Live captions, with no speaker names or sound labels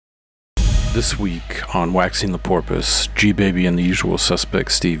This week on Waxing the Porpoise, G-Baby and the usual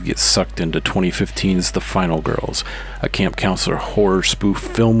suspect Steve gets sucked into 2015's The Final Girls, a camp counselor horror spoof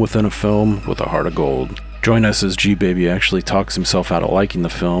film within a film with a heart of gold. Join us as G-Baby actually talks himself out of liking the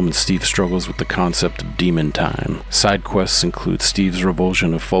film and Steve struggles with the concept of demon time. Side quests include Steve's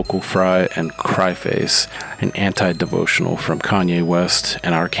revulsion of Focal Fry and Cryface, an anti-devotional from Kanye West,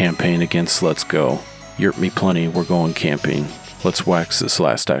 and our campaign against Let's Go. Yerp me plenty, we're going camping. Let's wax this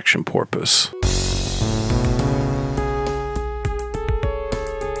last action porpoise.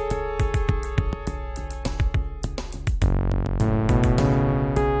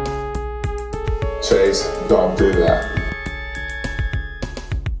 Chase, don't do that.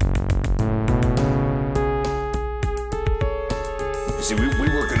 You see, we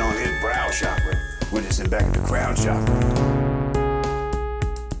working on his brow chakra. We're just back at the crown chakra.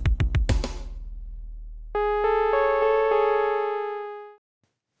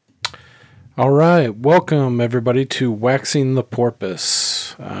 All right, welcome everybody to Waxing the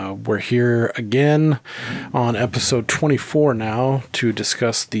Porpoise. We're here again on episode 24 now to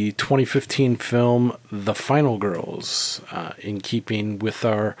discuss the 2015 film The Final Girls, in keeping with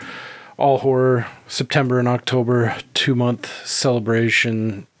our all horror September and October 2-month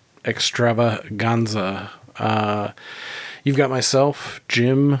celebration extravaganza. You've got myself,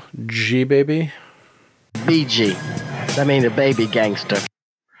 Jim G-Baby. BG. That means a baby gangster.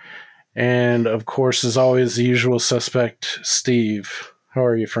 And, of course, as always, the usual suspect, Steve. How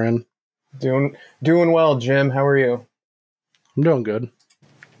are you, friend? Doing well, Jim. How are you? I'm doing good.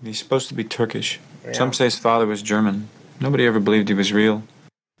 He's supposed to be Turkish. Yeah. Some say his father was German. Nobody ever believed he was real.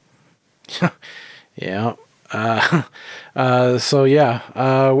 Yeah. We're on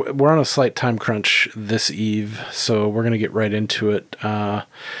a slight time crunch this eve, so we're going to get right into it.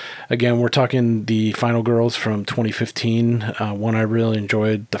 Again, we're talking The Final Girls from 2015, one I really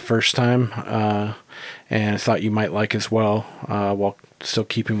enjoyed the first time, and I thought you might like as well, while still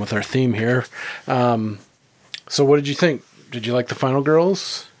keeping with our theme here. So what did you think? Did you like The Final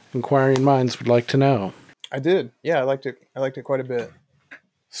Girls? Inquiring minds would like to know. I did. Yeah, I liked it. I liked it quite a bit.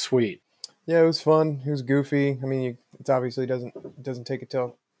 Sweet. Yeah, it was fun. It was goofy. I mean, it obviously doesn't take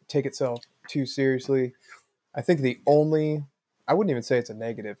itself too seriously. I think I wouldn't even say it's a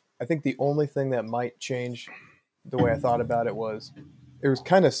negative. I think the only thing that might change the way I thought about it was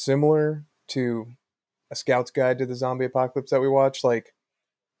kind of similar to A Scout's Guide to the Zombie Apocalypse that we watched, like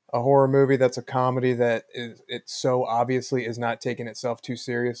a horror movie that's a comedy that it so obviously is not taking itself too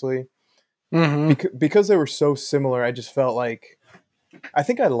seriously. Mm-hmm. Because they were so similar, I just felt like I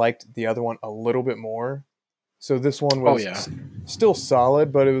think I liked the other one a little bit more. So this one was still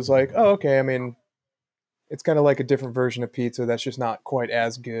solid, but it was like, oh, okay. I mean, it's kind of like a different version of pizza that's just not quite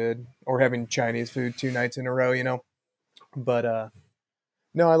as good, or having Chinese food 2 nights in a row, you know. But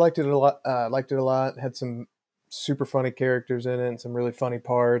no, I liked it a lot. Had some super funny characters in it and some really funny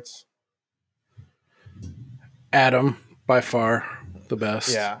parts. Adam, by far the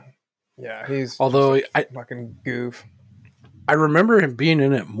best. Yeah, he's fucking goof. I remember him being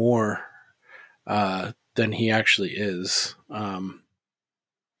in it more than he actually is,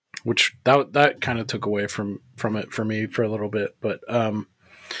 which that kind of took away from it for me for a little bit. But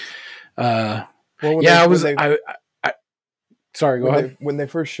sorry, go ahead. When they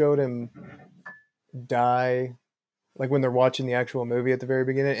first showed him die, like when they're watching the actual movie at the very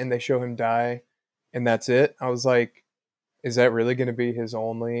beginning and they show him die and that's it, I was like, is that really going to be his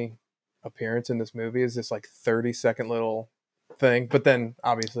only appearance in this movie? Is this like 30-second little thing? But then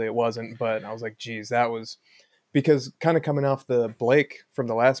obviously it wasn't. But I was like, geez, that was because kind of coming off the Blake from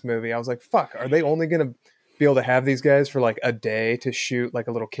the last movie, I was like, fuck, are they only going to be able to have these guys for like a day to shoot like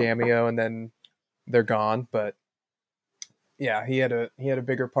a little cameo and then they're gone? But yeah, he had a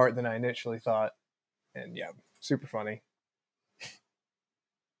bigger part than I initially thought. And yeah, super funny.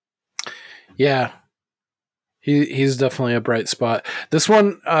 Yeah. He's definitely a bright spot. This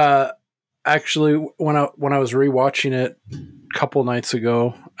one, actually, when I was rewatching it a couple nights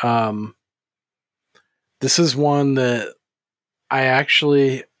ago, this is one that I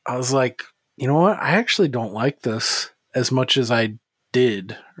was like, you know what? I actually don't like this as much as I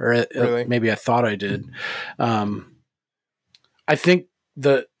did, or really? Maybe I thought I did. I think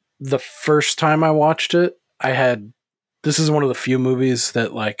the first time I watched it, this is one of the few movies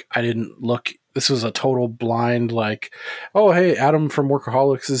that like I didn't look. This was a total blind, like, oh, hey, Adam from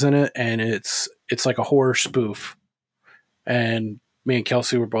Workaholics is in it, and it's like a horror spoof. And me and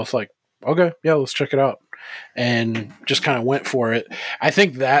Kelsey were both like, okay, yeah, let's check it out. And just kind of went for it. I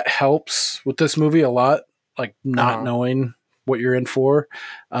think that helps with this movie a lot, like not knowing what you're in for,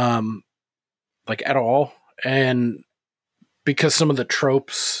 like at all. And because some of the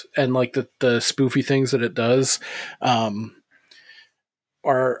tropes and like the spoofy things that it does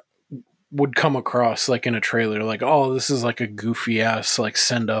are would come across like in a trailer, like, oh, this is like a goofy ass like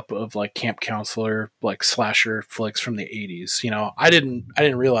send up of like camp counselor like slasher flicks from the 80s. I didn't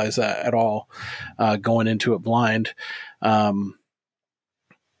realize that at all going into it blind.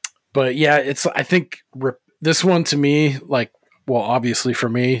 But yeah, it's, I think this one to me, like, well, obviously for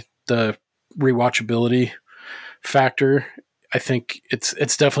me, the rewatchability factor, I think it's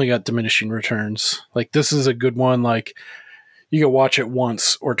definitely got diminishing returns. Like, this is a good one. Like, you can watch it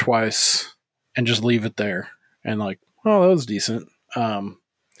once or twice and just leave it there. And like, oh, that was decent.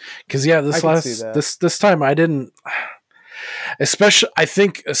 Cause yeah, this time I didn't,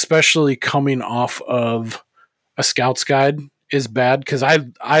 especially coming off of a Scout's Guide is bad. Cause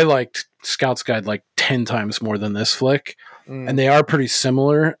I liked Scout's Guide like 10 times more than this flick, and they are pretty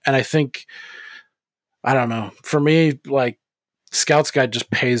similar. And I think, I don't know, for me, like, Scout's Guide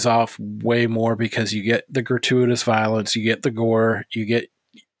just pays off way more because you get the gratuitous violence, you get the gore, you get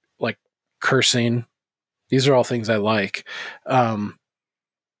like cursing. These are all things I like. And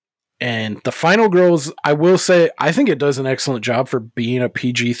The Final Girls, I will say, I think it does an excellent job for being a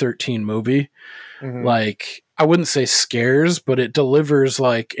PG-13 movie. Mm-hmm. Like, I wouldn't say scares, but it delivers,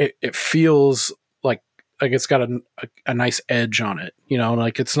 like, it feels like it's got a nice edge on it.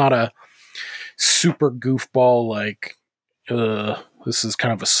 Like, it's not a super goofball, like, this is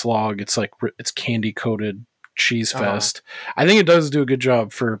kind of a slog. It's like, it's candy coated cheese fest. I think it does do a good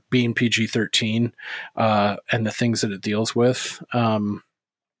job for being PG-13 and the things that it deals with. But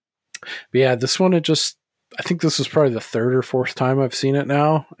yeah, this one, I think this was probably the third or fourth time I've seen it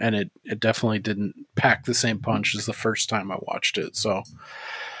now, and it definitely didn't pack the same punch as the first time I watched it. So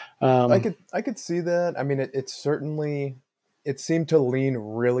I could see that. I mean, it certainly, it seemed to lean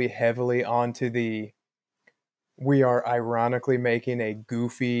really heavily onto the, we are ironically making a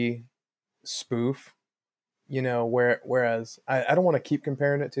goofy spoof, whereas I don't want to keep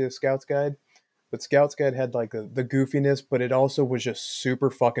comparing it to Scout's Guide, but Scout's Guide had like the goofiness, but it also was just super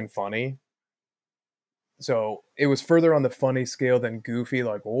fucking funny. So it was further on the funny scale than goofy,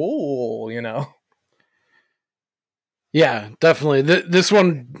 like, oh, Yeah, definitely. This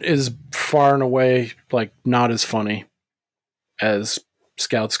one is far and away like not as funny as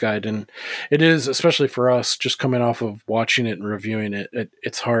Scout's Guide, and it is, especially for us, just coming off of watching it and reviewing it.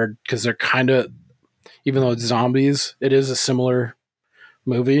 It's hard because they're kind of, even though it's zombies, it is a similar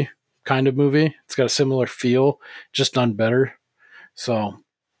kind of movie. It's got a similar feel, just done better. So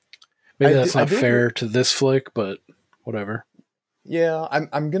maybe that's not fair to this flick, but whatever. Yeah,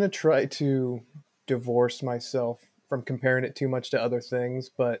 I'm gonna try to divorce myself from comparing it too much to other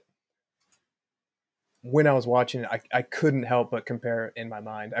things, but when I was watching it, I couldn't help but compare it in my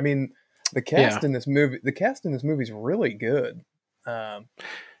mind. I mean, the cast in this movie is really good.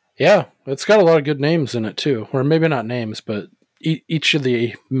 Yeah, it's got a lot of good names in it too, or maybe not names, but each of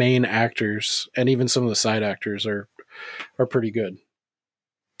the main actors and even some of the side actors are pretty good.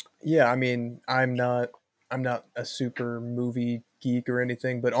 Yeah, I mean, I'm not a super movie geek or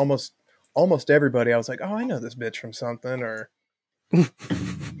anything, but almost everybody, I was like, oh, I know this bitch from something, or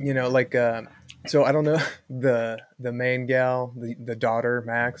like so I don't know, the main gal, the daughter,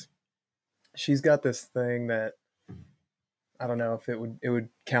 Max, she's got this thing that I don't know if it would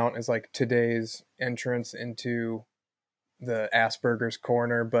count as like today's entrance into the Asperger's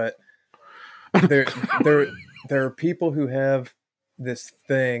corner, but there are people who have this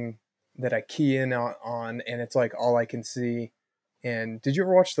thing that I key in on, and it's like all I can see. And did you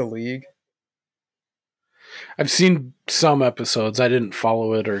ever watch The League? I've seen some episodes. I didn't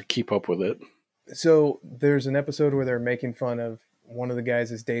follow it or keep up with it. So there's an episode where they're making fun of one of the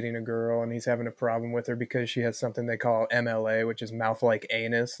guys is dating a girl, and he's having a problem with her because she has something they call MLA, which is mouth like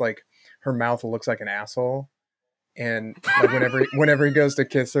anus. Like, her mouth looks like an asshole. And like whenever he goes to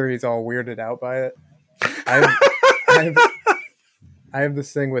kiss her, he's all weirded out by it. I have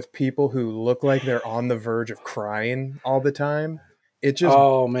this thing with people who look like they're on the verge of crying all the time. It just,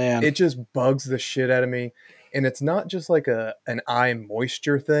 oh man, it just bugs the shit out of me. And it's not just like an eye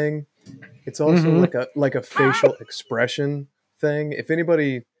moisture thing. It's also like a facial expression thing. If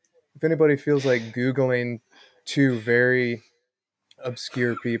anybody feels like Googling two very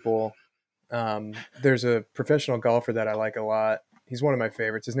obscure people, there's a professional golfer that I like a lot. He's one of my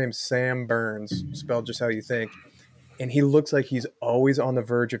favorites. His name's Sam Burns, spelled just how you think. And he looks like he's always on the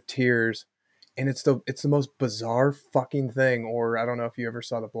verge of tears. And it's the most bizarre fucking thing. Or I don't know if you ever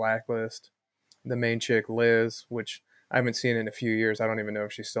saw The Blacklist. The main chick, Liz, which I haven't seen in a few years. I don't even know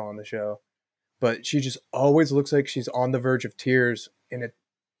if she's still on the show. But she just always looks like she's on the verge of tears, and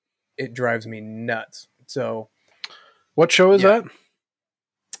it drives me nuts. So What show is Yeah.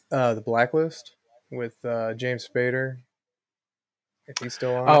 that? The Blacklist with James Spader, if he's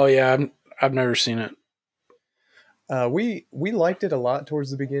still on. Oh yeah, I've never seen it. We liked it a lot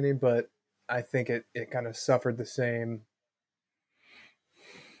towards the beginning, but I think it kind of suffered the same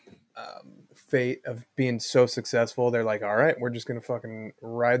fate of being so successful. They're like, all right, we're just gonna fucking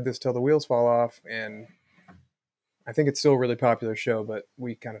ride this till the wheels fall off, and I think it's still a really popular show, but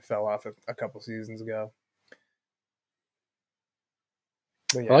we kind of fell off a couple seasons ago.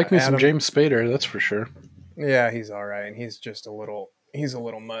 But yeah, I like me some Adam- James Spader, that's for sure. Yeah, he's all right. He's just he's a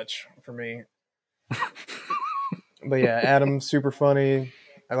little much for me. But yeah, Adam's super funny.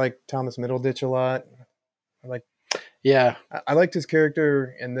 I like Thomas Middleditch a lot. Yeah, I liked his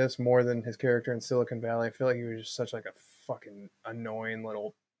character in this more than his character in Silicon Valley. I feel like he was just such like a fucking annoying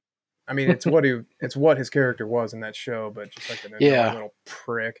little. I mean, it's what his character was in that show, but just like an annoying little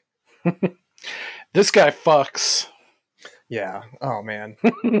prick. this guy fucks. Yeah. Oh man,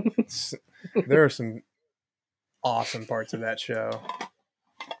 there are some awesome parts of that show.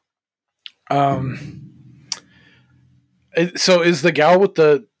 So is the gal with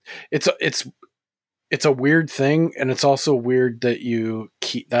the? It's a weird thing, and it's also weird that you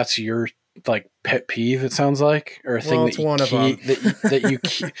keep. That's your like pet peeve. It sounds like, or a thing It's that you one of keep, them. that you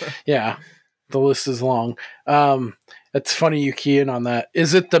keep. Yeah, the list is long. It's funny you key in on that.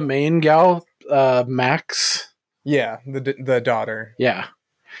 Is it the main gal, Max? Yeah, the daughter. Yeah.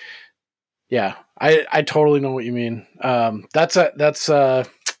 I totally know what you mean. That's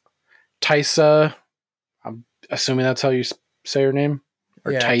Taissa. I'm assuming that's how you say her name.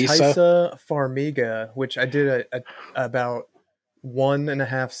 Or Yeah, Taissa. Taissa Farmiga, which I did about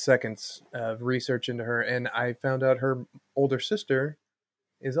 1.5 seconds of research into her, and I found out her older sister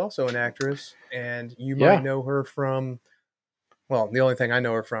is also an actress, and you might know her from. Well, the only thing I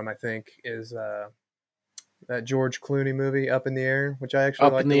know her from, I think, is that George Clooney movie, Up in the Air, which I actually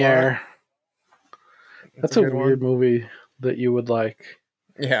Up liked in the a lot. Air. That's a good weird one. movie that you would like.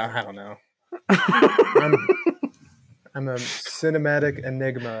 Yeah, I don't know. I'm a cinematic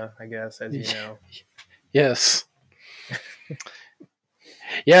enigma, I guess, as you know. Yes.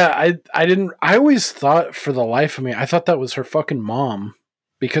 Yeah, I always thought for the life of me, I thought that was her fucking mom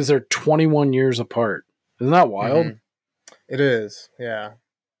because they're 21 years apart. Isn't that wild? Mhm. It is, yeah.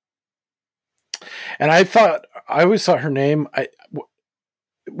 And I always thought her name,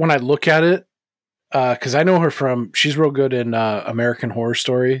 when I look at it, because I know her from, she's real good in American Horror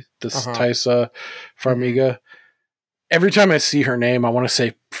Story, this Taissa Farmiga. Every time I see her name, I want to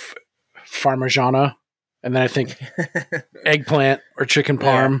say Parmigiana, and then I think eggplant or chicken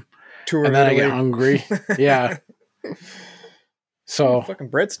parm, and then I get hungry. Yeah. So fucking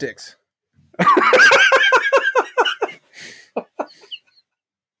breadsticks.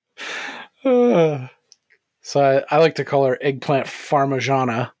 So I like to call her eggplant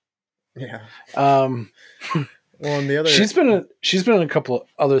Parmigiana. Yeah. Well, and the other she's been in a couple of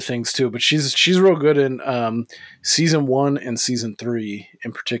other things too, but she's real good in season 1 and season 3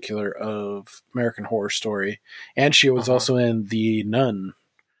 in particular of American Horror Story, and she was also in The Nun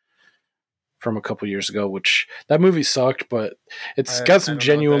from a couple years ago, which that movie sucked, but it's got some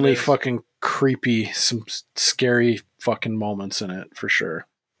genuinely fucking creepy, some scary fucking moments in it for sure.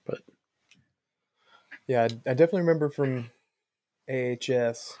 But yeah, I definitely remember from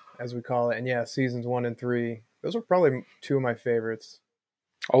AHS, as we call it, and yeah, seasons 1 and 3. Those were probably two of my favorites.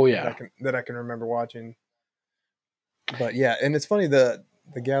 Oh yeah, that I can remember watching. But yeah, and it's funny, the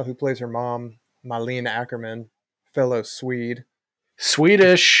gal who plays her mom, Malene Ackerman, fellow Swedish.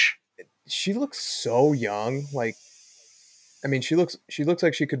 She looks so young. Like, I mean, she looks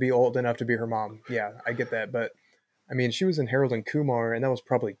like she could be old enough to be her mom. Yeah, I get that, but I mean, she was in Harold and Kumar, and that was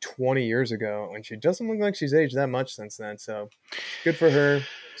probably 20 years ago, and she doesn't look like she's aged that much since then. So, good for her.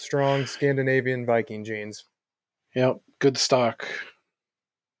 Strong Scandinavian Viking genes. Yep, good stock.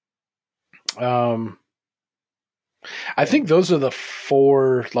 I think those are the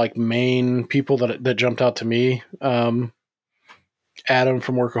 4 like main people that jumped out to me. Adam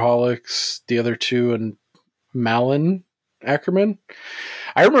from Workaholics, the other 2, and Malin Ackerman.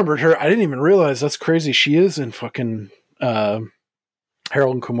 I remembered her. I didn't even realize that's crazy. She is in fucking Harold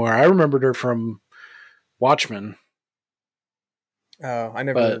and Kumar. I remembered her from Watchmen. Oh, I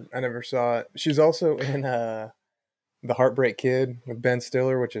never saw it. She's also in The Heartbreak Kid with Ben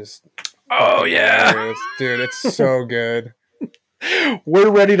Stiller, which is hilarious. Dude, it's so good.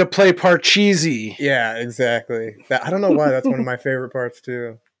 We're ready to play Parcheesi. Yeah, exactly. I don't know why that's one of my favorite parts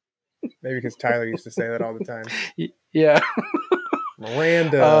too. Maybe because Tyler used to say that all the time. Yeah.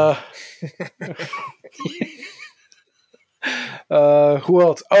 Miranda. Who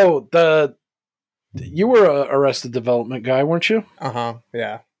else? Oh, You were a Arrested Development guy, weren't you?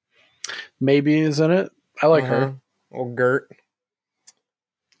 Yeah. Maybe is in it. I like her. Old Gert.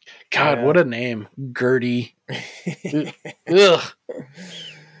 God, Yeah. what a name, Gertie. Ugh.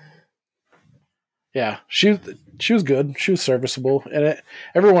 Yeah, she was good. She was serviceable, and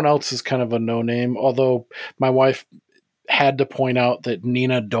everyone else is kind of a no name. Although my wife had to point out that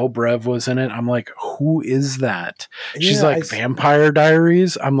Nina Dobrev was in it. I'm like, who is that? She's Yeah, like Vampire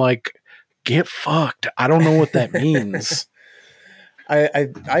Diaries. I'm like, get fucked. I don't know what that means.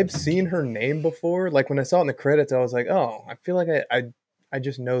 I've seen her name before. Like when I saw it in the credits, I was like, oh, I feel like I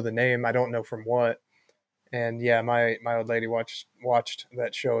just know the name. I don't know from what. And yeah, my old lady watched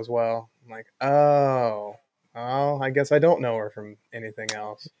that show as well. I'm like, oh, I guess I don't know her from anything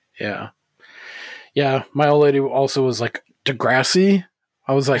else. Yeah. Yeah, my old lady also was like, Degrassi?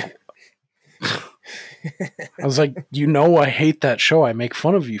 I was like, you know, I hate that show. I make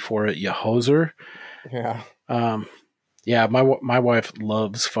fun of you for it, you hoser. Yeah. Yeah, my wife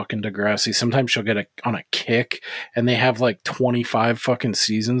loves fucking Degrassi. Sometimes she'll get on a kick, and they have like 25 fucking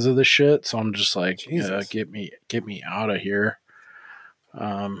seasons of the shit. So I'm just like, get me out of here.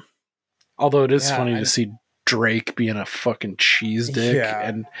 Although it is funny to see Drake being a fucking cheese dick,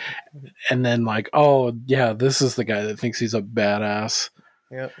 and then like, oh yeah, this is the guy that thinks he's a badass.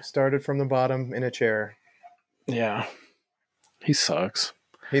 Yep, started from the bottom in a chair. Yeah, he sucks.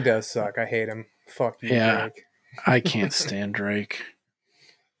 He does suck. I hate him. Fuck you, Drake. I can't stand Drake.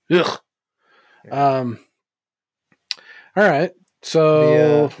 Ugh. All right.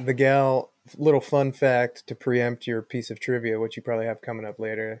 So the gal. Little fun fact to preempt your piece of trivia, which you probably have coming up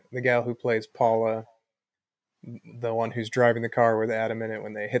later. The gal who plays Paula, the one who's driving the car with Adam in it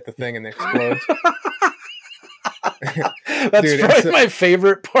when they hit the thing and it explodes. That's probably my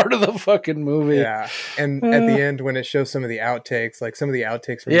favorite part of the fucking movie. Yeah. And at the end, when it shows some of the outtakes, like some of the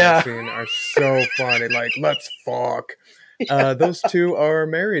outtakes from that scene are so funny. Like, let's fuck. Those two are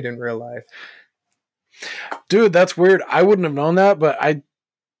married in real life. Dude, that's weird. I wouldn't have known that, but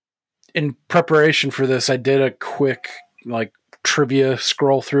in preparation for this, I did a quick like trivia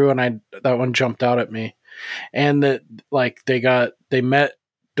scroll through, and that one jumped out at me. And that like they met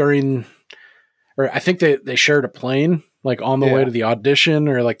during, or I think they shared a plane like on the way to the audition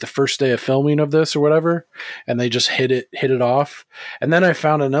or like the first day of filming of this or whatever, and they just hit it off. And then I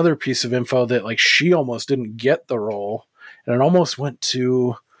found another piece of info that like she almost didn't get the role, and it almost went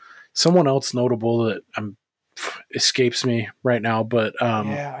to someone else notable that escapes me right now, but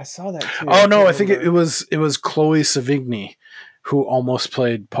I saw that too. Oh no, I think it was Chloe Sevigny who almost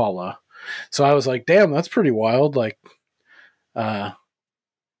played Paula. So I was like, damn, that's pretty wild. Like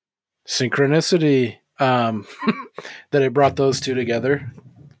synchronicity that it brought those two together.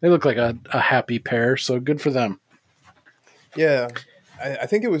 They look like a happy pair, so good for them. Yeah, I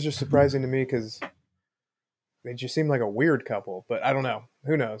think it was just surprising to me because they just seemed like a weird couple, but I don't know.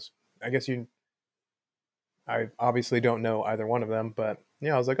 Who knows? I guess I obviously don't know either one of them, but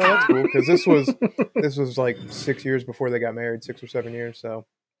yeah, I was like, oh, that's cool because this was like 6 years before they got married, 6 or 7 years. So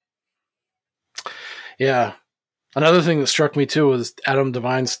yeah, another thing that struck me too was Adam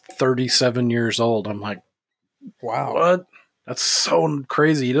Devine's 37 years old. I'm like, wow, what? That's so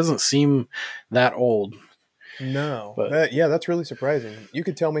crazy. He doesn't seem that old. No, but that's really surprising. You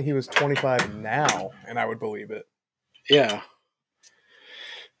could tell me he was 25 now, and I would believe it. Yeah.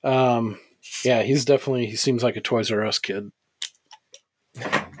 Yeah, he seems like a Toys R Us kid.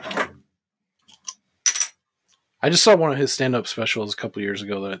 I just saw one of his stand-up specials a couple years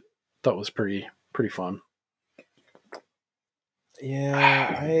ago that I thought was pretty fun.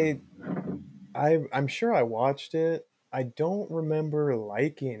 Yeah, I'm sure I watched it. I don't remember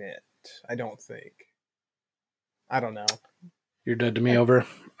liking it. I don't think. I don't know. You're dead to me over.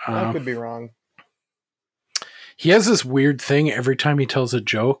 I could be wrong. He has this weird thing every time he tells a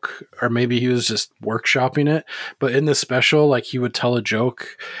joke, or maybe he was just workshopping it. But in the special, like he would tell a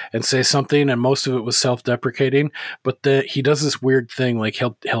joke and say something, and most of it was self-deprecating. But he does this weird thing, like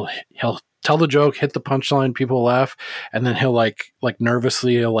he'll tell the joke, hit the punchline, people laugh, and then he'll like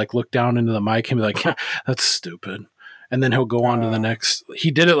nervously he'll like look down into the mic and be like, "That's stupid," and then he'll go on to the next. He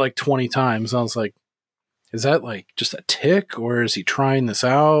did it like 20 times. I was like, is that like just a tick, or is he trying this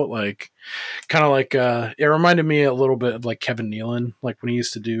out? Like, kind of like, it reminded me a little bit of like Kevin Nealon, like when he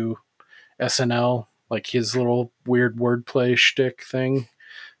used to do SNL, like his little weird wordplay shtick thing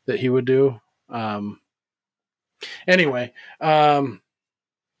that he would do. Anyway, yeah,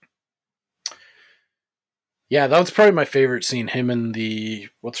 that was probably my favorite scene. Him and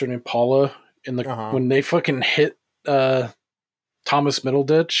what's her name? Paula, in the, when they fucking hit, Thomas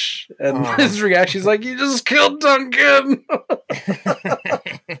Middleditch, and his reaction, he's like, "You just killed Duncan,"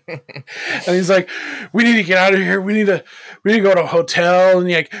 and he's like, "We need to get out of here. We need to go to a hotel, and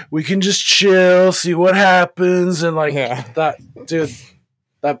like we can just chill, see what happens." And like that, dude,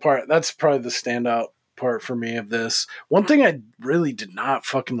 that part, that's probably the standout part for me of this. One thing I really did not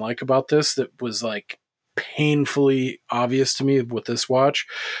fucking like about this that was like painfully obvious to me with this watch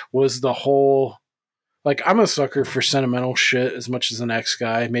was the whole. Like, I'm a sucker for sentimental shit as much as the next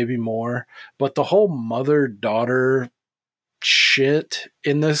guy, maybe more. But the whole mother-daughter shit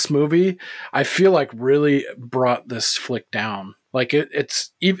in this movie, I feel like really brought this flick down. Like,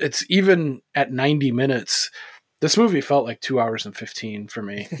 it's even at 90 minutes, this movie felt like 2 hours and 15 for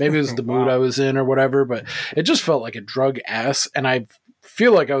me. Maybe it was the mood I was in or whatever, but it just felt like a drug ass. And I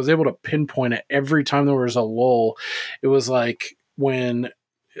feel like I was able to pinpoint it every time there was a lull. It was like when...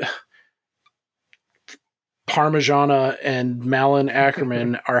 Parmigiana and Malin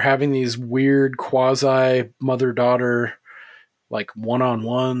Ackerman are having these weird quasi mother-daughter like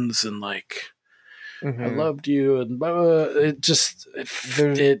one-on-ones and like I loved you and blah, blah, blah.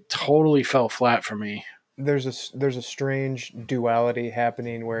 It totally fell flat for me. There's a strange duality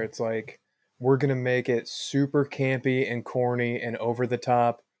happening where it's like we're gonna make it super campy and corny and over the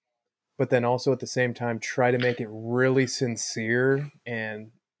top, but then also at the same time try to make it really sincere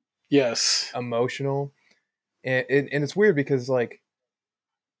and emotional. And it's weird because, like,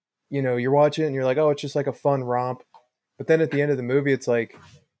 you know, you're watching it and you're like, oh, it's just like a fun romp. But then at the end of the movie, it's like,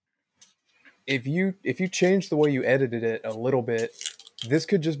 if you change the way you edited it a little bit, this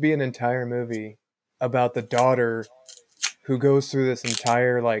could just be an entire movie about the daughter who goes through this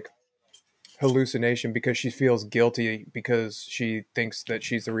entire, like, hallucination because she feels guilty because she thinks that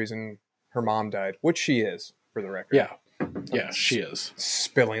she's the reason her mom died, which she is, for the record. Yeah, she is.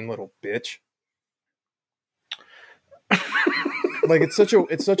 Spilling little bitch. Like it's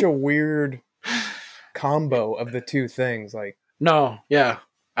such a weird combo of the two things. Like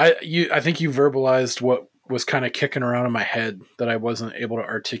I think you verbalized what was kind of kicking around in my head that I wasn't able to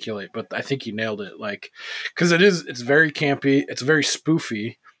articulate, but I think you nailed it. Like, because it's very campy, it's very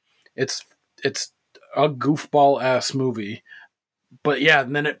spoofy, it's a goofball ass movie, but yeah,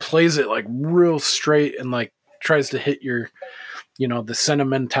 and then it plays it like real straight and like tries to hit your, you know, the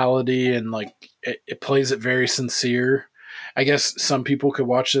sentimentality and like it plays it very sincere. I guess some people could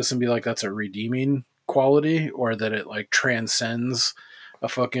watch this and be like, that's a redeeming quality, or that it like transcends a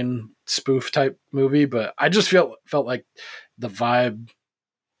fucking spoof type movie. But I just felt like the vibe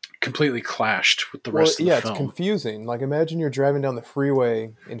completely clashed with the rest of the film. It's confusing. Like, imagine you're driving down the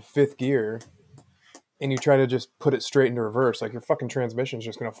freeway in fifth gear and you try to just put it straight into reverse. Like, your fucking transmission is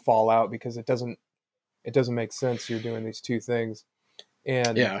just going to fall out because it doesn't make sense. You're doing these two things.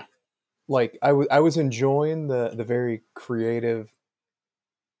 And like I was enjoying the very creative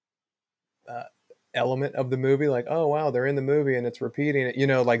element of the movie. Like, oh wow, they're in the movie and it's repeating it. You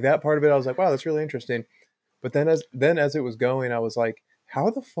know, like that part of it, I was like, wow, that's really interesting. But then as it was going, I was like, how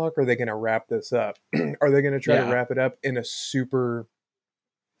the fuck are they going to wrap this up? Are they going to try to wrap it up in a super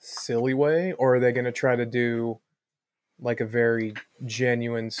silly way, or are they going to try to do like a very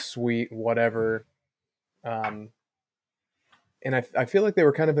genuine, sweet, whatever? And I feel like they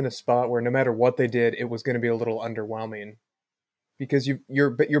were kind of in a spot where no matter what they did, it was going to be a little underwhelming because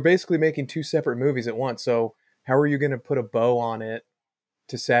you're basically making two separate movies at once. So how are you going to put a bow on it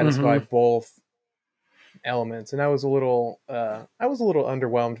to satisfy both elements? And I was a little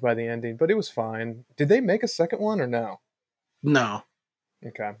underwhelmed by the ending, but it was fine. Did they make a second one or no? No.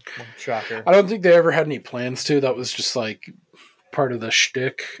 Okay. Well, shocker. I don't think they ever had any plans to. That was just like part of the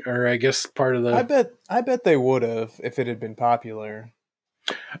shtick, or I guess part of the... I bet they would have if it had been popular.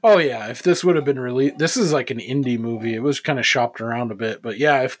 Oh yeah, if this would have been released... This is like an indie movie. It was kind of shopped around a bit, but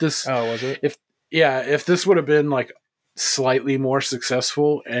yeah, if this... Oh, was it? If this would have been like slightly more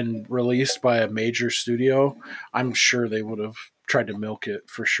successful and released by a major studio, I'm sure they would have tried to milk it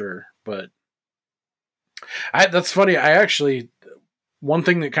for sure. But that's funny. I actually... One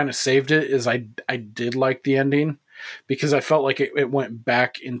thing that kind of saved it is I did like the ending, because I felt like it went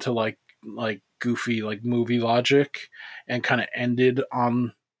back into like goofy like movie logic and kind of ended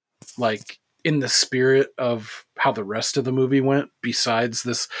on like in the spirit of how the rest of the movie went, besides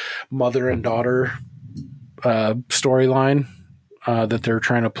this mother and daughter storyline that they're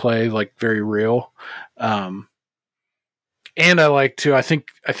trying to play like very real. And I like to, I think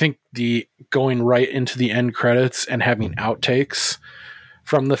the going right into the end credits and having outtakes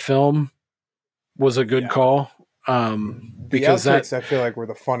from the film was a good call. Because the outtakes, I feel like, were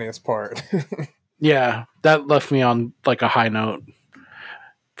the funniest part. Yeah, that left me on like a high note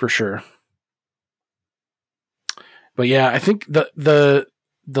for sure. But yeah, I think the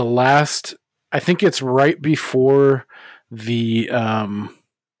last, I think it's right before the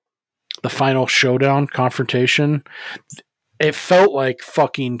final showdown confrontation. It felt like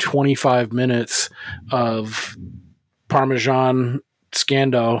fucking 25 minutes of Parmesan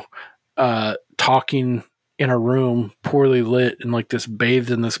Scando talking in a room poorly lit and like this bathed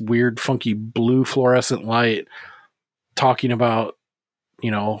in this weird funky blue fluorescent light, talking about,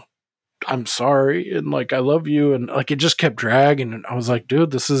 you know, I'm sorry and like I love you, and like it just kept dragging, and I was like, dude,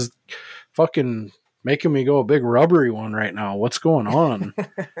 this is fucking making me go a big rubbery one right now. What's going on?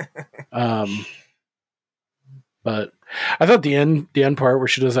 But I thought the end part where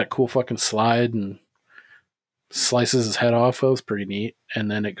she does that cool fucking slide and slices his head off, that was pretty neat.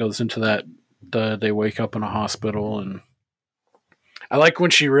 And then it goes into that they wake up in a hospital, and I like when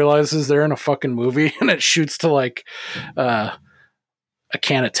she realizes they're in a fucking movie and it shoots to like a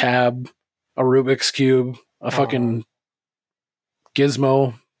can of Tab, a Rubik's Cube, a fucking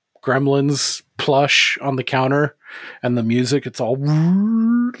Gizmo Gremlins plush on the counter, and the music, it's all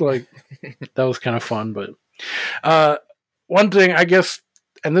like that was kind of fun. But one thing, I guess,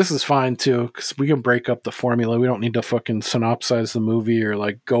 and this is fine too, because we can break up the formula. We don't need to fucking synopsize the movie or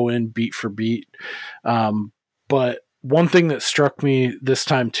like go in beat for beat. But one thing that struck me this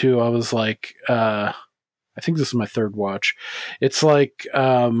time too, I was like, I think this is my third watch. It's like,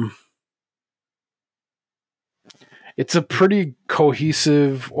 it's a pretty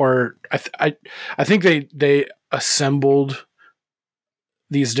cohesive, or I think they assembled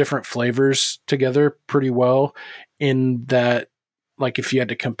these different flavors together pretty well, in that, like, if you had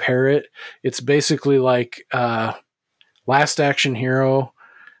to compare it, it's basically like Last Action Hero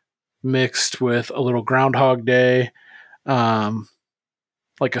mixed with a little Groundhog Day,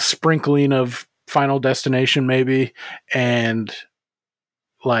 like a sprinkling of Final Destination maybe, and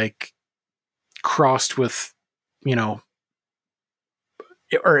like crossed with, you know,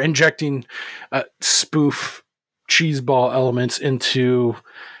 or injecting spoof cheeseball elements into,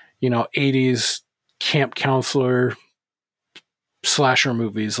 you know, 80s camp counselor slasher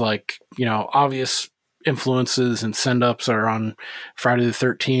movies. Like, you know, obvious influences and send-ups are on Friday the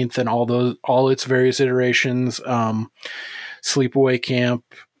 13th and all its various iterations. Sleepaway Camp,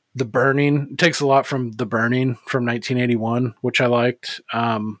 The Burning. It takes a lot from The Burning from 1981, which I liked.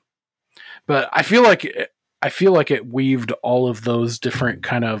 But I feel like it weaved all of those different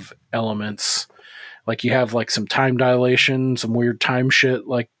kind of elements. Like, you have like some time dilation, some weird time shit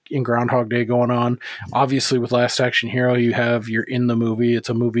like in Groundhog Day going on. Obviously with Last Action Hero, you're in the movie. It's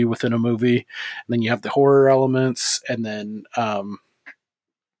a movie within a movie. And then you have the horror elements, and then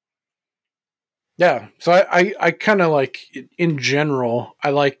yeah. So I kind of like, in general, I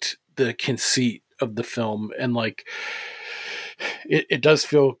liked the conceit of the film, and like it does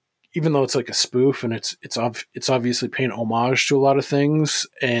feel, even though it's like a spoof and it's obviously paying homage to a lot of things,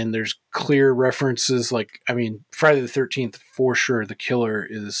 and there's clear references. Like, I mean, Friday the 13th, for sure, the killer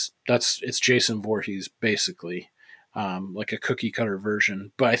it's Jason Voorhees, basically, like a cookie cutter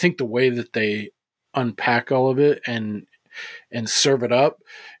version. But I think the way that they unpack all of it and serve it up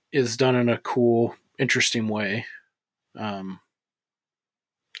is done in a cool, interesting way.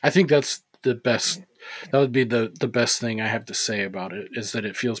 I think that's the best. That would be the best thing I have to say about it, is that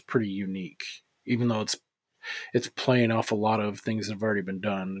it feels pretty unique, even though it's playing off a lot of things that have already been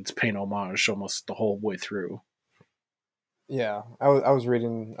done. It's paying homage almost the whole way through. Yeah, I was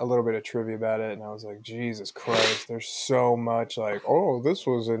reading a little bit of trivia about it, and I was like, Jesus Christ, there's so much, like, oh, this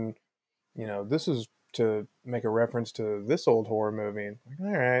was this is to make a reference to this old horror movie.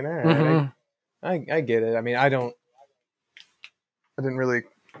 Like, all right, Mm-hmm. I get it. I mean, I didn't really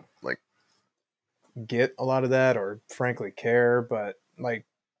like get a lot of that, or frankly care, but like,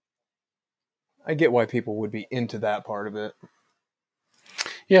 I get why people would be into that part of it.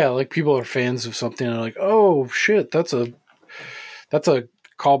 Yeah, like people are fans of something and they're like, oh shit, that's a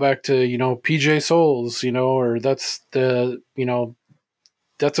callback to, you know, PJ Souls, you know, or that's a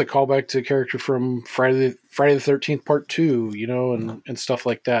callback to a character from Friday the 13th Part 2, you know, and stuff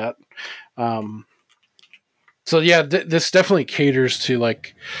like that. So yeah, this definitely caters to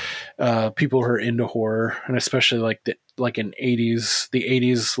like people who are into horror, and especially like the late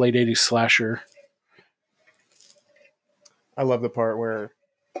 80s slasher. I love the part where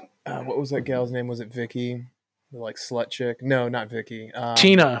what was that gal's name? Was it Vicky? The like slut chick? No, not Vicky.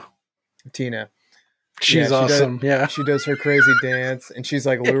 Tina. She's awesome. She does her crazy dance, and she's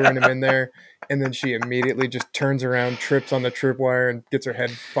like luring him in there, and then she immediately just turns around, trips on the tripwire, and gets her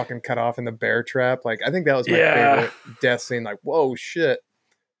head fucking cut off in the bear trap. Like, I think that was my favorite death scene. Like, whoa, shit.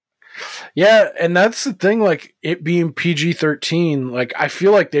 Yeah, and that's the thing. Like, it being PG-13, like, I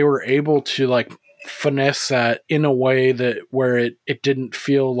feel like they were able to like finesse that in a way that where it didn't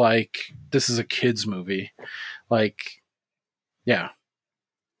feel like this is a kid's movie. Like, yeah.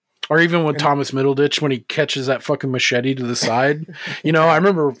 Or even when Thomas Middleditch, when he catches that fucking machete to the side, I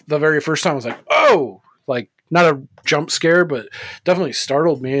remember the very first time I was like, oh, like not a jump scare, but definitely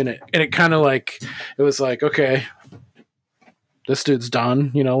startled me. And it kind of like, it was like, okay, this dude's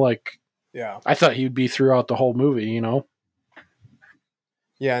done, like, Yeah. I thought he'd be throughout the whole movie,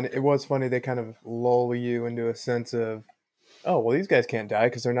 Yeah, and it was funny. They kind of lull you into a sense of, oh, well, these guys can't die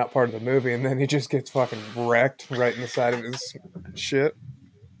because they're not part of the movie, and then he just gets fucking wrecked right in the side of his shit.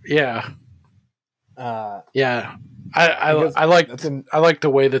 Yeah. Yeah. I guess I like the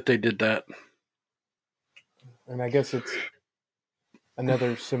way that they did that. And I guess it's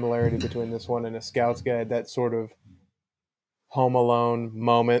another similarity between this one and A Scout's Guide, that sort of Home Alone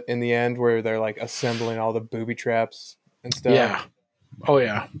moment in the end where they're like assembling all the booby traps and stuff. Yeah. Oh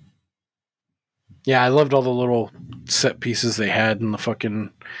yeah. Yeah, I loved all the little set pieces they had in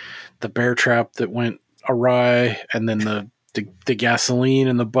the bear trap that went awry, and then the gasoline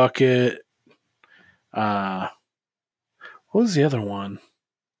in the bucket. What was the other one?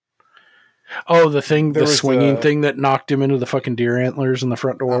 Oh, the swinging thing that knocked him into the fucking deer antlers in the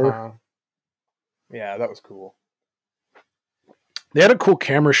front door. Uh-huh. Yeah, that was cool. They had a cool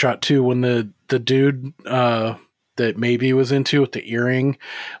camera shot too when the dude that maybe was into with the earring,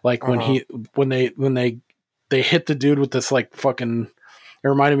 like when they hit the dude with this like fucking, it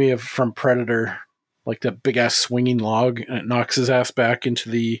reminded me of from Predator, like that big ass swinging log, and it knocks his ass back into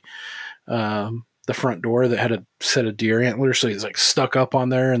the front door that had a set of deer antlers, so he's like stuck up on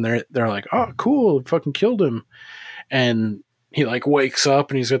there, and they're like, oh cool, it fucking killed him, and he like wakes up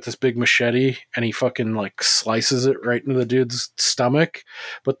and he's got this big machete and he fucking like slices it right into the dude's stomach.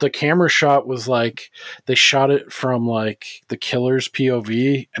 But the camera shot was like, they shot it from like the killer's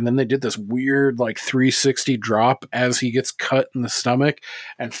POV, and then they did this weird like 360 drop as he gets cut in the stomach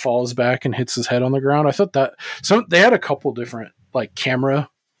and falls back and hits his head on the ground. I thought that, so they had a couple different like camera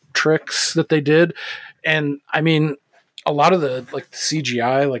tricks that they did. And I mean, a lot of the like the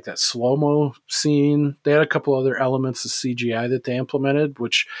CGI, like that slow-mo scene, they had a couple other elements of CGI that they implemented,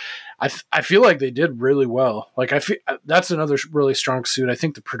 which I feel like they did really well. Like I feel that's another really strong suit. I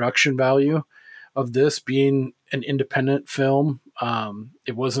think the production value of this being an independent film,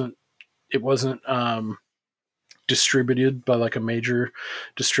 it wasn't distributed by like a major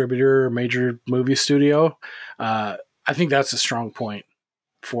distributor or major movie studio. I think that's a strong point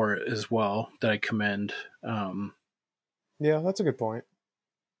for it as well that I commend. Yeah, that's a good point.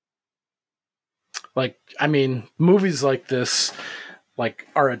 Like, I mean, movies like this, like,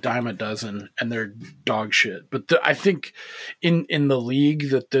 are a dime a dozen, and they're dog shit. But I think in the league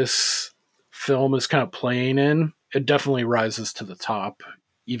that this film is kind of playing in, it definitely rises to the top.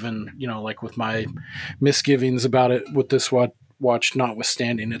 Even, like with my misgivings about it with this watch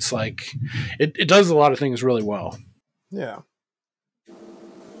notwithstanding, it's like, it does a lot of things really well. Yeah.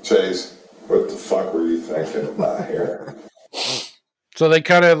 Chase, what the fuck were you thinking about here? So they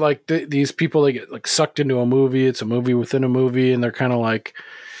kind of like these people, they get like sucked into a movie. It's a movie within a movie, and they're kind of like,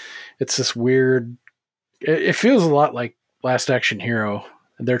 it's this weird. It feels a lot like Last Action Hero.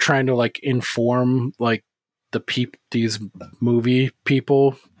 They're trying to like inform like these movie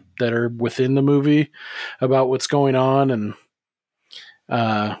people that are within the movie about what's going on, and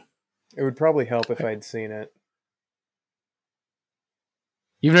it would probably help if I'd seen it.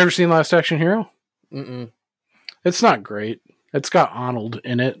 You've never seen Last Action Hero? Mm-mm. It's not great. It's got Arnold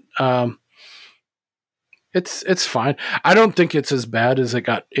in it. It's fine. I don't think it's as bad as it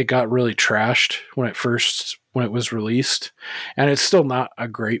got really trashed when it was released, and it's still not a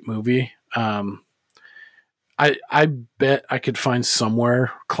great movie. I bet I could find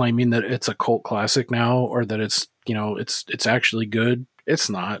somewhere claiming that it's a cult classic now, or that it's it's actually good. It's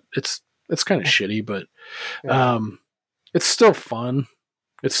not. It's kind of shitty, but it's still fun.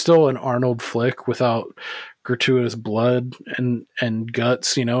 It's still an Arnold flick without gratuitous blood and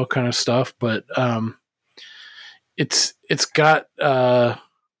guts, kind of stuff. But it's got Tywin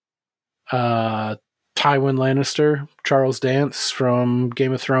Lannister, Charles Dance from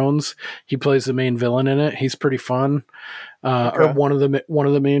Game of Thrones. He plays the main villain in it. He's pretty fun, or one of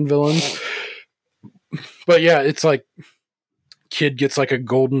the main villains. But yeah, it's like kid gets like a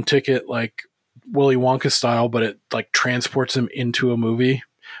golden ticket, like Willy Wonka style, but it like transports him into a movie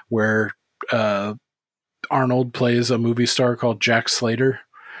where Arnold plays a movie star called Jack Slater.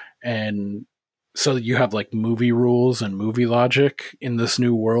 And so you have like movie rules and movie logic in this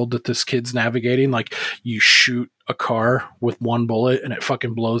new world that this kid's navigating. Like you shoot a car with one bullet and it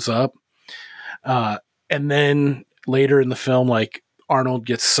fucking blows up. And then later in the film, like Arnold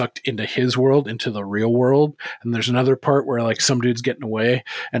gets sucked into his world, into the real world. And there's another part where like some dude's getting away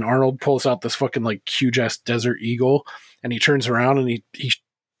and Arnold pulls out this fucking like huge ass Desert Eagle and he turns around and he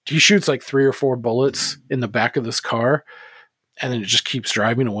shoots like 3 or 4 bullets in the back of this car and then it just keeps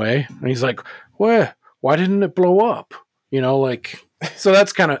driving away. And he's like, why didn't it blow up? You know, like, so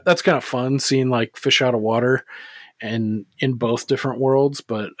that's kind of fun seeing like fish out of water and in both different worlds.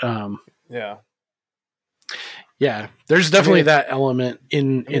 But, yeah, there's definitely that element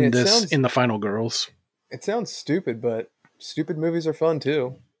in the Final Girls. It sounds stupid, but stupid movies are fun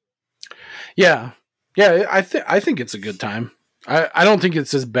too. Yeah. I think it's a good time. I don't think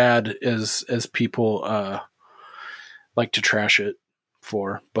it's as bad as people like to trash it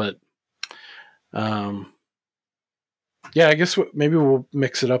for, but yeah, I guess maybe we'll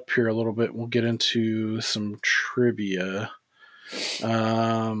mix it up here a little bit. We'll get into some trivia.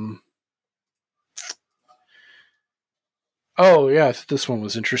 Oh yeah, this one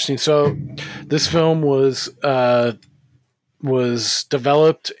was interesting. So this film was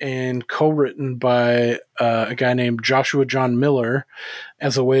developed and co-written by a guy named Joshua John Miller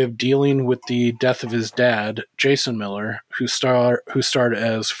as a way of dealing with the death of his dad, Jason Miller, who starred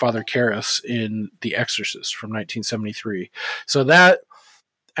as Father Karras in The Exorcist from 1973. So that,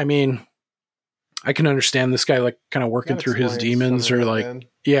 I mean, I can understand this guy like kind of working through his demons or like,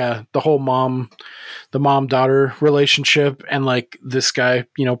 yeah, the whole mom-daughter relationship and like this guy,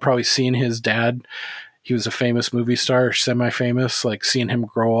 you know, probably seeing his dad. He was a famous movie star, semi-famous, like seeing him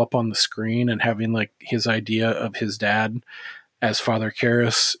grow up on the screen and having like his idea of his dad as Father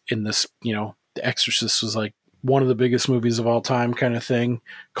Karras in this, you know, The Exorcist was like one of the biggest movies of all time kind of thing,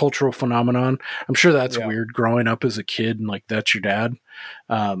 cultural phenomenon. I'm sure that's weird growing up as a kid and like that's your dad.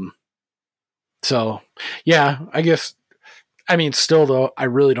 So yeah, I guess, I mean, still though, I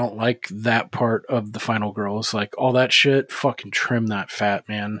really don't like that part of the Final Girls. Like all that shit, fucking trim that fat,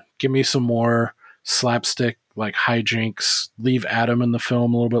 man. Give me some more slapstick, like hijinks, leave Adam in the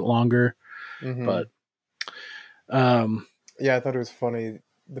film a little bit longer. Mm-hmm. But, yeah, I thought it was funny,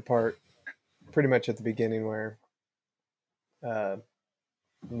 the part pretty much at the beginning where,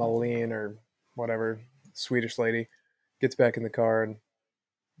 Malene or whatever, Swedish lady gets back in the car and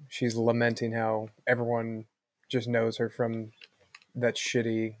she's lamenting how everyone just knows her from that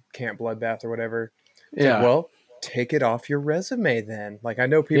shitty Camp Bloodbath or whatever. It's like, well, take it off your resume then. Like, I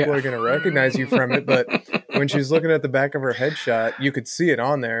know people are going to recognize you from it, but when she's looking at the back of her headshot, you could see it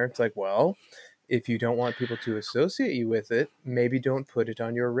on there. It's like, well, if you don't want people to associate you with it, maybe don't put it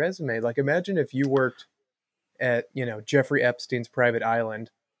on your resume. Like, imagine if you worked at, you know, Jeffrey Epstein's private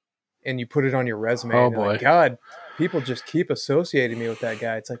island and you put it on your resume. Oh, and boy. Like, God, people just keep associating me with that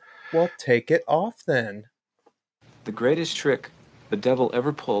guy. It's like, well, take it off then. The greatest trick the devil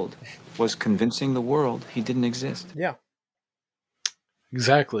ever pulled was convincing the world he didn't exist. Yeah.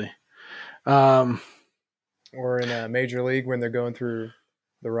 Exactly. Or in Major League when they're going through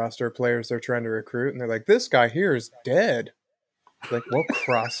the roster of players they're trying to recruit, and they're like, this guy here is dead. Like, well,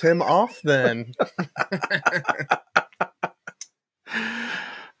 cross him off then.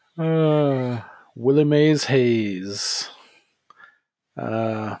 Willie Mays Hayes.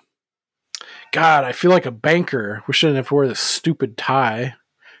 God, I feel like a banker. We shouldn't have to wear this stupid tie.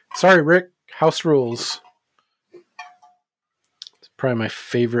 Sorry, Rick. House rules. It's probably my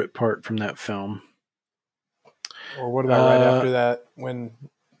favorite part from that film. Or what about right after that when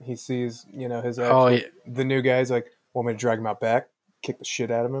he sees, you know, his ex, the new guy's like, want me to drag him out back, kick the shit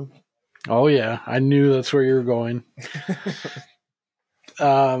out of him? Oh, yeah. I knew that's where you were going.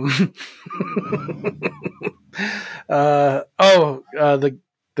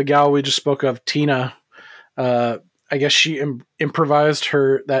 The gal we just spoke of, Tina, I guess she improvised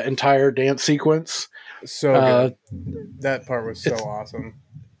that entire dance sequence. So good. That part was so awesome.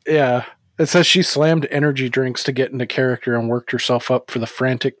 Yeah. It says she slammed energy drinks to get into character and worked herself up for the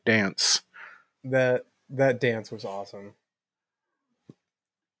frantic dance. That dance was awesome.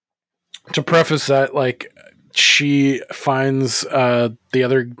 To preface that, like, she finds the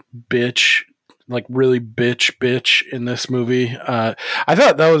other bitch, like really bitch in this movie. I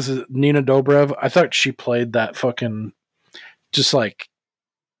thought that was Nina Dobrev. I thought she played that fucking just like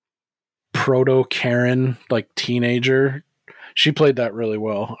proto Karen, like teenager. She played that really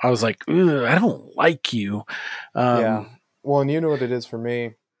well. I was like, I don't like you. Yeah. Well, and you know what it is for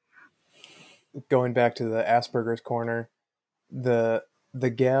me, going back to the Asperger's corner, the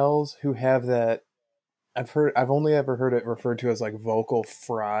gals who have that, I've only ever heard it referred to as like vocal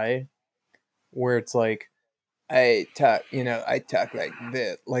fry, where it's like, I talk like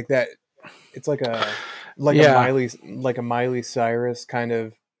this, like that. It's like a Miley Cyrus kind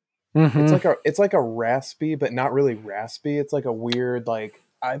of Mhm. It's like a raspy, but not really raspy. It's like a weird like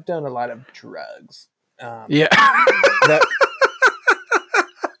I've done a lot of drugs. Yeah. That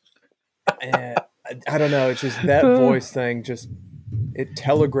and I don't know. It's just that voice thing. Just it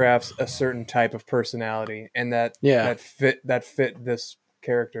telegraphs a certain type of personality, and Yeah. that fit this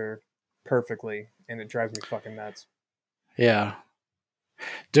character perfectly, and it drives me fucking nuts. Yeah.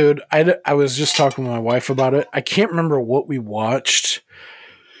 Dude, I was just talking with my wife about it. I can't remember what we watched.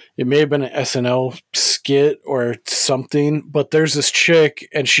 It may have been an SNL skit or something, but there's this chick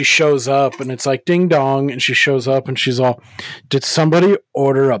and she shows up and it's like ding dong, and she shows up and she's all, "Did somebody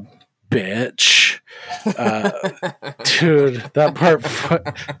order a bitch?" Dude, that part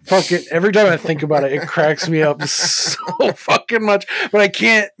fucking every time I think about it, it cracks me up so fucking much. But I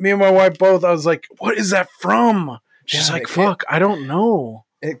can't. Me and my wife both. I was like, "What is that from?" She's God, like, "Fuck, I don't know."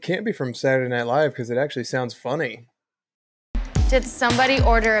 It can't be from Saturday Night Live because it actually sounds funny. Did somebody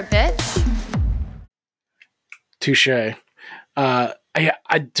order a bitch? Touche.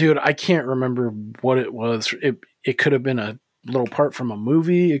 Dude, I can't remember what it was. It could have been a little part from a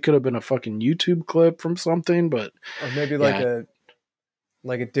movie. It could have been a fucking YouTube clip from something, but Or maybe like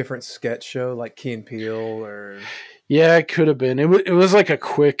a different sketch show, like Key and Peele, or yeah, it could have been. It was like a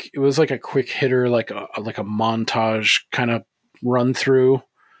quick hitter, like a montage kind of run through.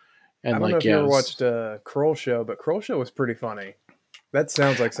 And I don't like, know if yeah, you ever watched Kroll Show, but Kroll Show was pretty funny. That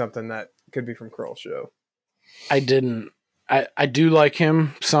sounds like something that could be from Kroll Show. I didn't. I do like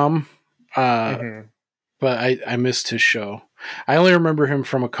him some, Mhm. but I missed his show. I only remember him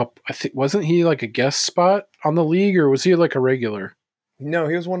from a couple. I think wasn't he like a guest spot on the league, or was he like a regular? No,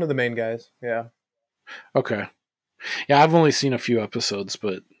 he was one of the main guys. Yeah. Okay. Yeah, I've only seen a few episodes,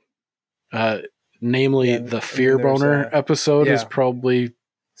 but namely Yeah, the and Fear then there's, Boner episode is yeah. probably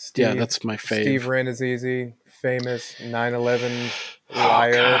Steve, that's my fave. Steve Renazizi, famous 9/11 Oh,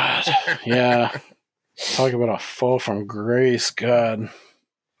 liar. God. Yeah. Talk about a fall from grace, God.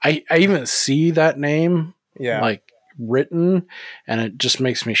 I even see that name Yeah. like written, and it just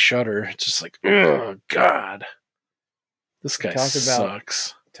makes me shudder. It's just like, oh God. This guy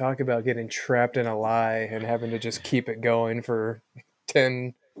sucks. Talk about getting trapped in a lie and having to just keep it going for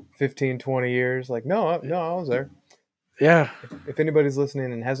 10, 15, 20 years. Like, no, I was there. Yeah. If anybody's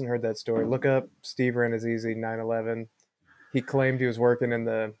listening and hasn't heard that story, look up Steve Renazizi, 9/11. He claimed he was working in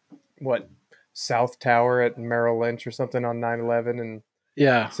the, South Tower at Merrill Lynch or something on 9/11. And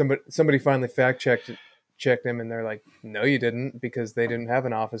Yeah. somebody finally checked him, and they're like, no, you didn't, because they didn't have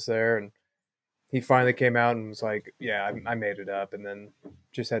an office there. And he finally came out and was like, yeah, I made it up. And then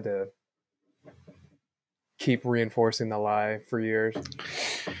just had to keep reinforcing the lie for years.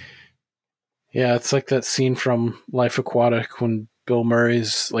 Yeah, it's like that scene from Life Aquatic when Bill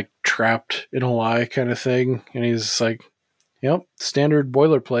Murray's like trapped in a lie kind of thing. And he's like, yep, standard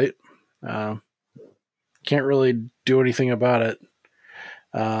boilerplate. Can't really do anything about it.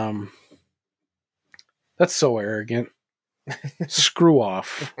 That's so arrogant. Screw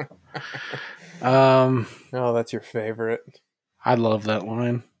off. Oh, that's your favorite. I love that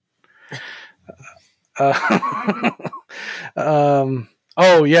line.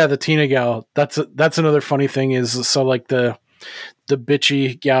 Oh yeah, the Tina gal. That's another funny thing is, so like the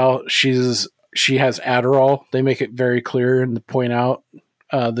bitchy gal, she has Adderall. They make it very clear and point out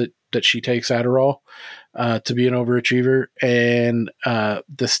that she takes Adderall to be an overachiever. And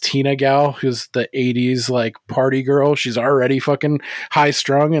this Tina gal, who's the 80s like party girl, she's already fucking high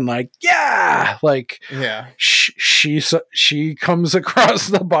strung and like, yeah, like Yeah. she comes across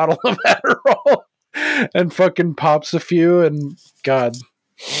the bottle of Adderall and fucking pops a few, and God,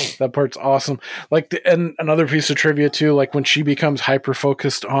 that part's awesome. Like and another piece of trivia too, like when she becomes hyper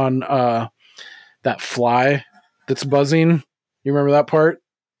focused on that fly that's buzzing. You remember that part?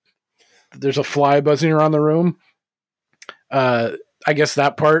 There's a fly buzzing around the room. I guess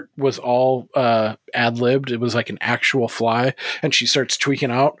that part was all ad-libbed. It was like an actual fly, and she starts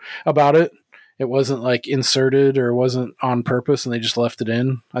tweaking out about it. It wasn't like inserted or wasn't on purpose, and they just left it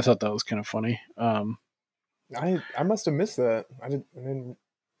in. I thought that was kind of funny. I must have missed that. I don't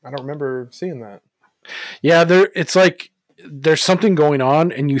remember seeing that. Yeah, it's like there's something going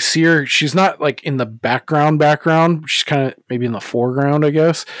on, and you see her. She's not like in the background. She's kind of maybe in the foreground, I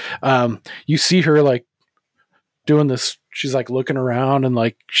guess. You see her like doing this. She's like looking around, and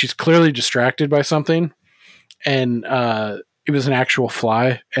like she's clearly distracted by something, and it was an actual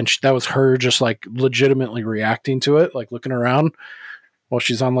fly, and that was her just like legitimately reacting to it, like looking around while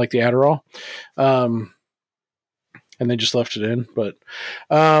she's on like the Adderall. And they just left it in. But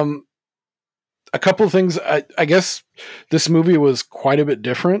a couple of things, I guess this movie was quite a bit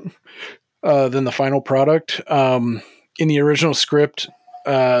different than the final product. In the original script,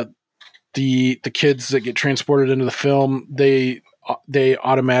 the kids that get transported into the film, they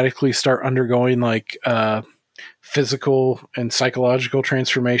automatically start undergoing like physical and psychological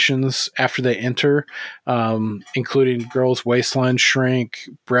transformations after they enter, including girls' waistlines shrink,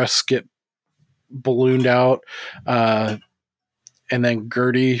 breasts get ballooned out, and then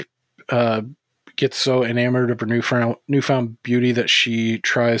Gertie gets so enamored of her newfound beauty that she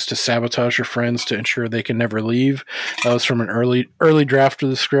tries to sabotage her friends to ensure they can never leave. That was from an early draft of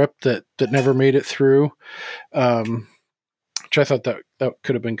the script that never made it through, which I thought that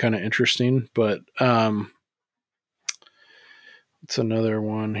could have been kind of interesting. But it's another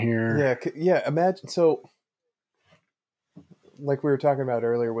one here. Yeah. Imagine, so like we were talking about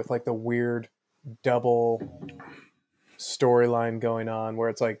earlier with like the weird double storyline going on where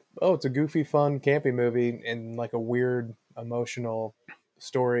it's like, oh, it's a goofy, fun, campy movie and like a weird emotional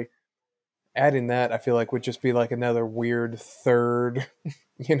story. Adding that, I feel like would just be like another weird third,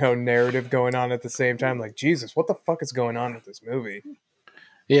 narrative going on at the same time. Like, Jesus, what the fuck is going on with this movie?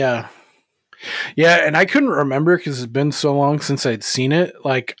 Yeah. Yeah, and I couldn't remember because it's been so long since I'd seen it.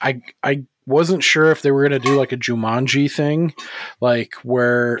 Like, I wasn't sure if they were going to do like a Jumanji thing, like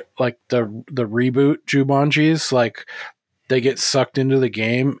where like the reboot Jumanjis, like they get sucked into the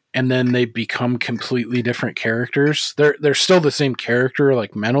game and then they become completely different characters. They're still the same character,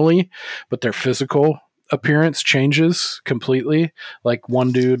 like mentally, but their physical appearance changes completely. Like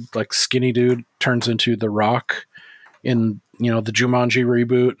one dude, like skinny dude, turns into The Rock in the Jumanji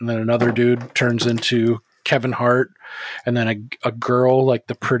reboot, and then another dude turns into Kevin Hart, and then a girl, like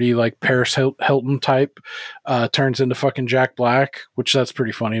the pretty like Paris Hilton type, turns into fucking Jack Black, which that's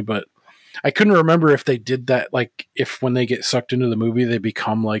pretty funny. But I couldn't remember if they did that, like if when they get sucked into the movie they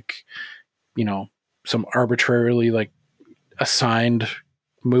become like some arbitrarily like assigned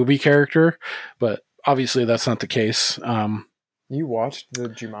movie character, but obviously that's not the case. You watched the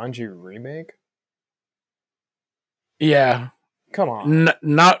Jumanji remake? Yeah. Come on.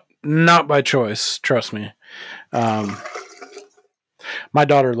 Not by choice, trust me. My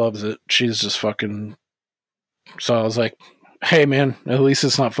daughter loves it. She's just fucking... So I was like, hey man, at least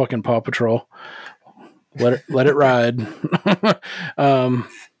it's not fucking Paw Patrol. Let it ride. I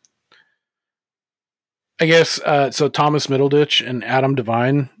guess, so Thomas Middleditch and Adam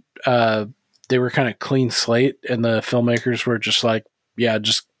Devine, they were kind of clean slate, and the filmmakers were just like, yeah,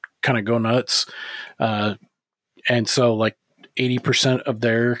 just kind of go nuts. And so like 80% of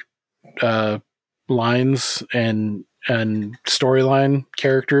their lines and storyline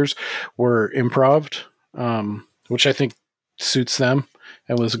characters were improv'd, which I think suits them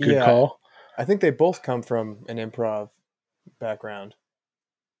and was a good call. I think they both come from an improv background.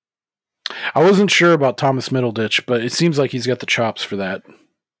 I wasn't sure about Thomas Middleditch, but it seems like he's got the chops for that.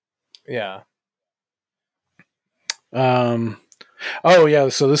 Yeah. Oh yeah,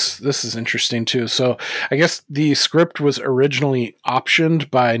 so this is interesting too. So I guess the script was originally optioned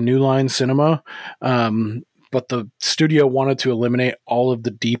by New Line Cinema, but the studio wanted to eliminate all of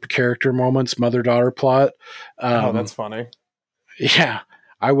the deep character moments, mother-daughter plot. That's funny. Yeah,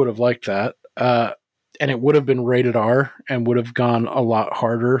 I would have liked that. And it would have been rated R and would have gone a lot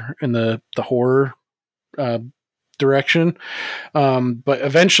harder in the horror direction. But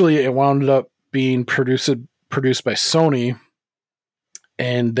eventually it wound up being produced by Sony,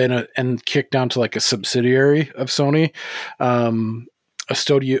 and then and kicked down to like a subsidiary of Sony, a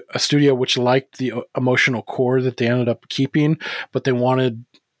studio which liked the emotional core that they ended up keeping, but they wanted,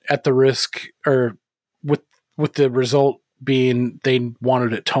 at the risk, or with the result being they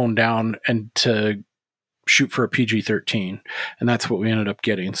wanted it toned down and to shoot for a PG-13, and that's what we ended up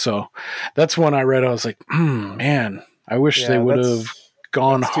getting. So that's when I read, I was like, man, I wish they would have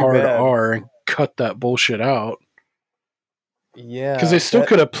gone hard R and cut that bullshit out. Yeah, because they still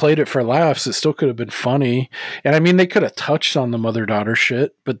could have played it for laughs. It still could have been funny, and I mean they could have touched on the mother-daughter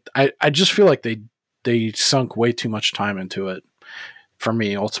shit, but I just feel like they sunk way too much time into it. For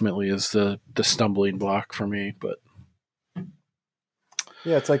me, ultimately, is the stumbling block for me. But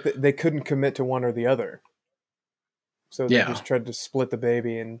yeah, it's like they couldn't commit to one or the other, so they just tried to split the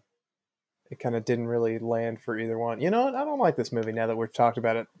baby, and it kind of didn't really land for either one. You know what? I don't like this movie now that we've talked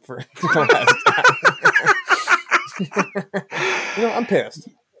about it for the last time. I'm pissed.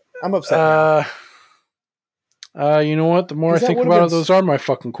 I'm upset. You know what? The more I think about it, those are my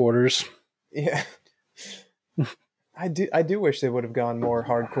fucking quarters. Yeah. I do wish they would have gone more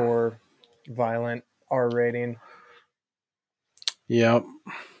hardcore, violent, R rating. Yeah.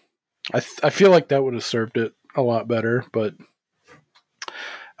 I feel like that would have served it a lot better, but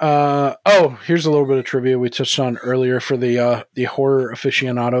Oh, here's a little bit of trivia we touched on earlier for the horror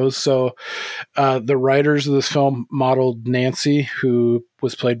aficionados. So, the writers of this film modeled Nancy, who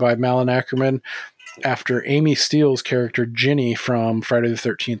was played by Malin Ackerman, after Amy Steele's character Ginny from Friday the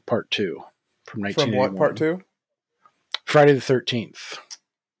 13th Part 2 from 1981. From what Part 2? Friday the 13th.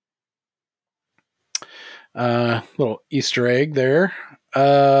 Little Easter egg there.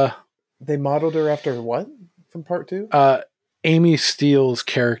 They modeled her after what from Part 2? Amy Steele's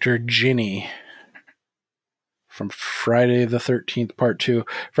character Ginny from Friday the 13th Part 2.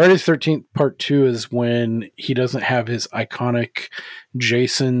 Friday the 13th Part 2 is when he doesn't have his iconic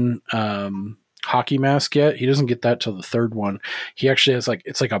Jason hockey mask yet. He doesn't get that till the third one. He actually has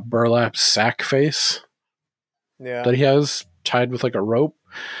it's like a burlap sack face that he has tied with like a rope.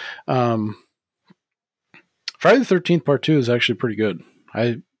 Friday the 13th Part 2 is actually pretty good.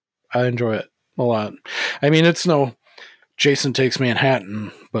 I enjoy it a lot. I mean, it's no Jason Takes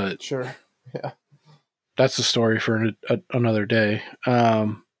Manhattan, but sure, yeah, that's a story for another day.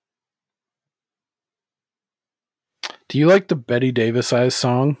 Do you like the Betty Davis Eyes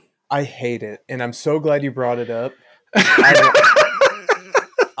song? I hate it, and I'm so glad you brought it up.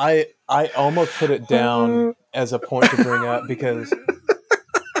 I almost put it down as a point to bring up because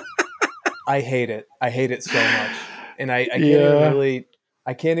I hate it. I hate it so much, and I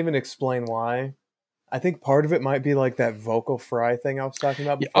can't even explain why. I think part of it might be like that vocal fry thing I was talking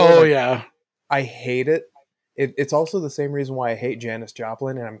about before. Oh, yeah. I hate it. It's also the same reason why I hate Janis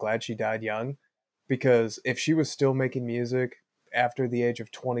Joplin, and I'm glad she died young. Because if she was still making music after the age of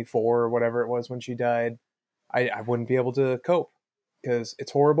 24 or whatever it was when she died, I wouldn't be able to cope. Because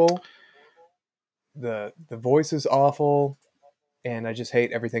it's horrible. The voice is awful. And I just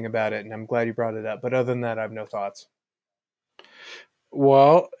hate everything about it. And I'm glad you brought it up. But other than that, I have no thoughts.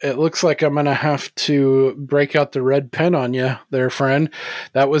 Well, it looks like I'm going to have to break out the red pen on you there, friend.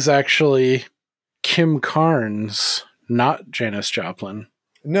 That was actually Kim Carnes, not Janis Joplin.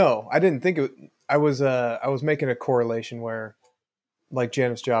 No, I didn't think it. I was making a correlation where, like,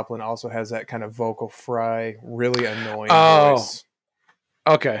 Janis Joplin also has that kind of vocal fry, really annoying voice.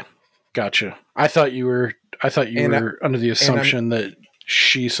 Okay, gotcha. I thought you were under the assumption that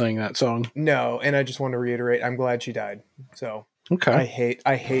she sang that song. No, and I just want to reiterate, I'm glad she died. So. Okay.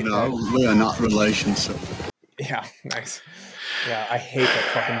 I hate no, that. We are not relations. So. Yeah, nice. Yeah, I hate that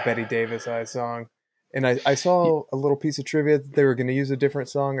fucking Betty Davis Eyes song. And I saw a little piece of trivia that they were going to use a different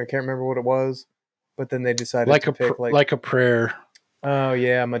song. I can't remember what it was, but then they decided to pick like a prayer. Oh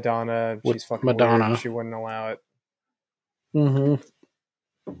yeah, Madonna. She's fucking Madonna. Weird. She wouldn't allow it.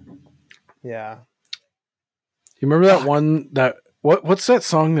 Mm-hmm. Yeah. You remember that one what's that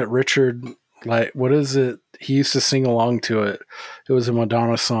song that Richard what is it? He used to sing along to it. It was a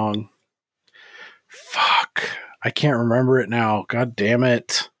Madonna song. Fuck. I can't remember it now. God damn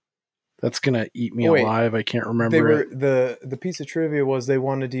it. That's going to eat me alive. I can't remember it. The piece of trivia was they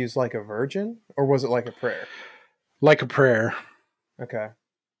wanted to use Like a Virgin, or was it Like a Prayer? Like a Prayer. Okay.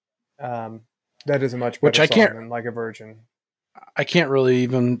 That is a much better song than Like a Virgin. I can't really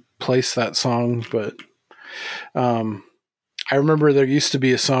even place that song, but I remember there used to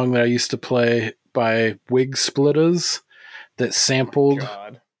be a song that I used to play by Wig Splitters that sampled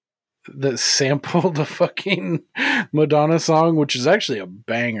the fucking Madonna song, which is actually a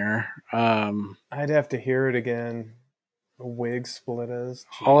banger. I'd have to hear it again. Wig Splitters.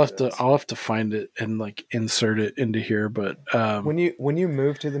 I'll have to find it and like insert it into here. But when you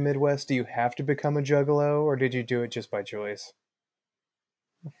moved to the Midwest, do you have to become a juggalo, or did you do it just by choice?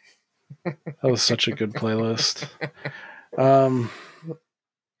 That was such a good playlist.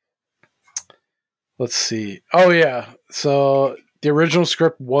 Let's see. Oh yeah. So the original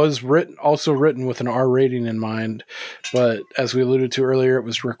script was written with an R rating in mind, but as we alluded to earlier, it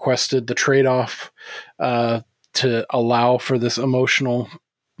was requested the trade-off to allow for this emotional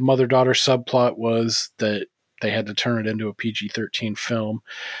mother-daughter subplot was that they had to turn it into a PG-13 film.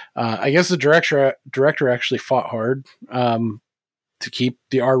 I guess the director actually fought hard to keep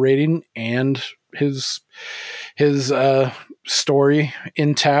the R rating and his story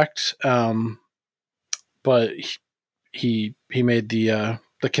intact, but he made the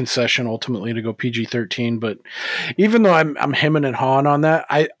concession ultimately to go PG-13. But even though I'm hemming and hawing on that,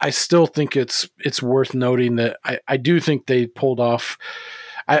 I still think it's worth noting that I do think they pulled off.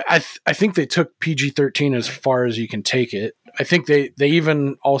 I think they took PG-13 as far as you can take it. I think they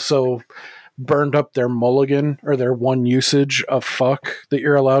even also burned up their mulligan, or their one usage of fuck that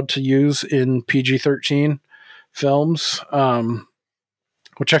you're allowed to use in PG-13 films,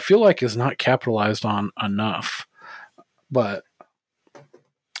 which I feel like is not capitalized on enough. But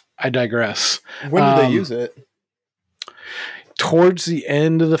I digress. When did they use it? towards the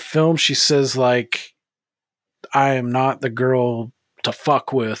end of the film, she says like, "I am not the girl to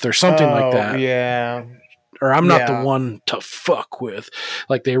fuck with," or something like that. Yeah. Or I'm not the one to fuck with.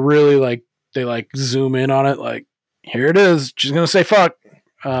 Like they really like they like zoom in on it. Like here it is. She's gonna say fuck.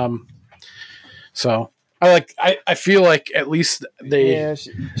 So I feel like at least they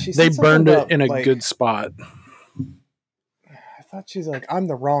they burned it in a like, good spot. I thought she's like, I'm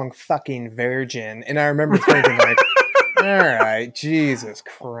the wrong fucking virgin, and I remember thinking like, all right, Jesus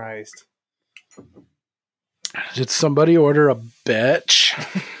Christ. Did somebody order a bitch?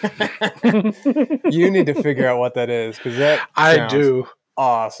 You need to figure out what that is because that I do.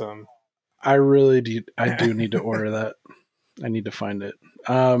 Awesome. I really do. I do need to order that. I need to find it.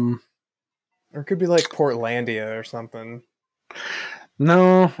 Or it could be like Portlandia or something.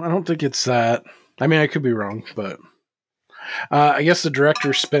 No, I don't think it's that. I mean, I could be wrong, but I guess the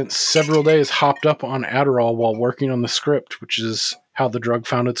director spent several days hopped up on Adderall while working on the script, which is how the drug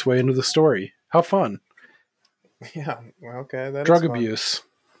found its way into the story. How fun. Yeah, well, okay. That drug is fun. abuse.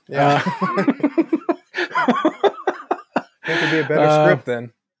 Yeah. I think it'd be a better script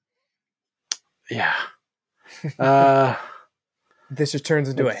then. Yeah. This just turns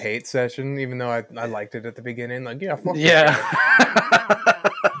into a hate session, even though I liked it at the beginning. Like, yeah, fuck yeah.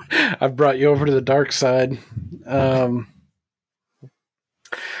 I've brought you over to the dark side. Yeah,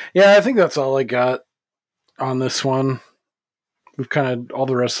 I think that's all I got on this one. We've kind of all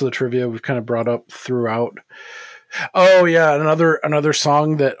the rest of the trivia we've kind of brought up throughout. Oh yeah, another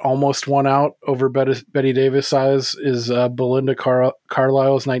song that almost won out over Betty Davis Eyes is Belinda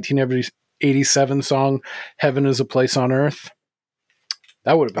Carlisle's 1987 song "Heaven Is a Place on Earth."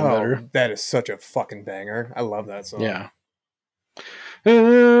 That would have been better. That is such a fucking banger. I love that song. Yeah.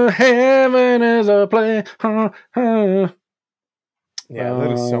 Heaven is a place. Yeah,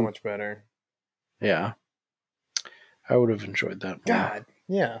 that is so much better. Yeah. I would have enjoyed that more. God,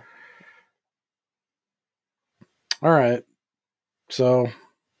 yeah. All right. So,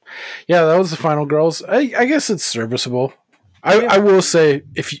 yeah, that was the Final Girls. I guess it's serviceable. I will say,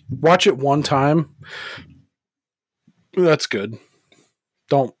 if you watch it one time, that's good.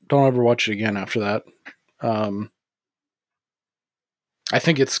 Don't ever watch it again after that. I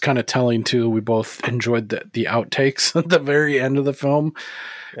think it's kind of telling too. We both enjoyed the outtakes at the very end of the film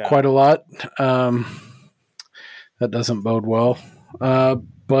quite a lot. That doesn't bode well.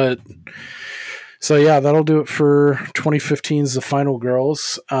 But so yeah, that'll do it for 2015's The Final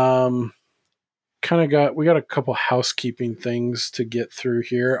Girls. We got a couple housekeeping things to get through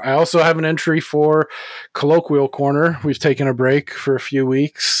here. I also have an entry for Colloquial Corner. We've taken a break for a few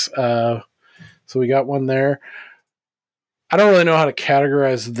weeks. So we got one there. I don't really know how to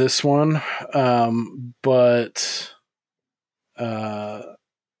categorize this one, but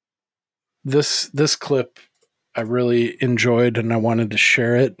this clip I really enjoyed and I wanted to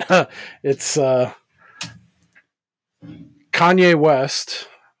share it. It's Kanye West.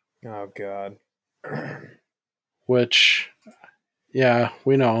 Oh God. Which, yeah,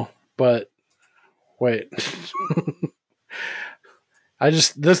 we know, but wait.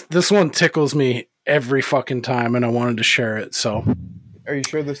 This one tickles me every fucking time and I wanted to share it, so. Are you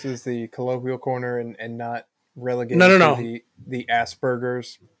sure this is the Colloquial Corner and not relegated No. to the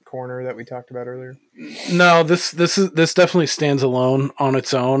Asperger's corner that we talked about earlier? No, this definitely stands alone on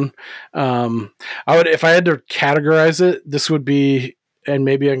its own. If I had to categorize it, this would be, and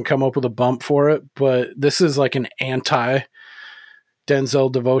maybe I can come up with a bump for it, but this is like an anti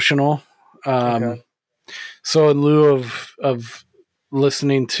Denzel devotional. Okay. So in lieu of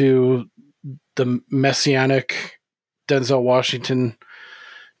listening to the messianic Denzel Washington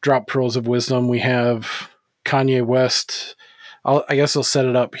drop pearls of wisdom, we have Kanye West. I guess I'll set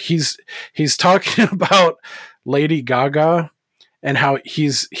it up. He's talking about Lady Gaga and how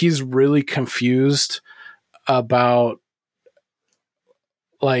he's really confused about,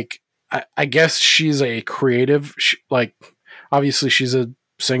 like, I guess she's a creative, like obviously she's a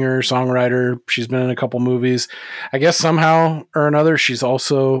singer, songwriter. She's been in a couple movies. I guess somehow or another, she's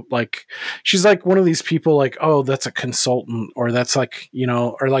also like, she's like one of these people like, oh, that's a consultant, or that's like,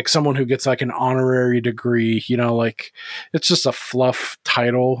 or like someone who gets like an honorary degree, like it's just a fluff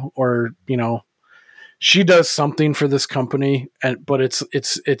title, or, she does something for this company, but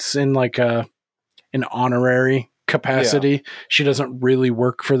it's in like an honorary capacity. Yeah. She doesn't really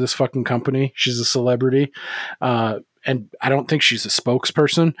work for this fucking company. She's a celebrity. And I don't think she's a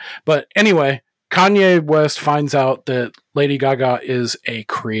spokesperson. But anyway, Kanye West finds out that Lady Gaga is a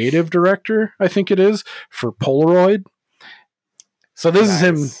creative director, I think it is, for Polaroid. So this is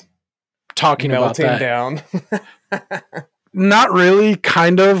him talking Melting about that. Down. Not really,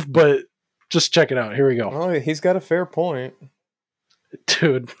 kind of, but just check it out. Here we go. Oh, he's got a fair point.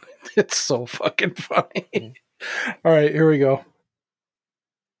 Dude, it's so fucking funny. All right, here we go.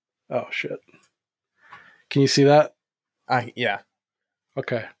 Oh shit. Can you see that? Yeah.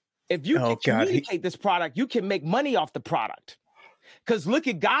 Okay. If you Oh, can God, communicate this product, you can make money off the product. Because look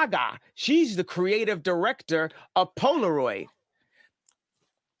at Gaga. She's the creative director of Polaroid.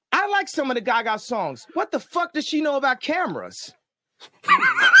 I like some of the Gaga songs. What the fuck does she know about cameras?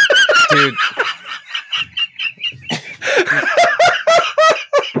 Dude.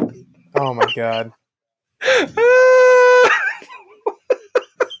 Oh my God.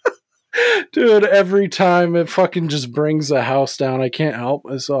 Dude, every time it fucking just brings the house down. I can't help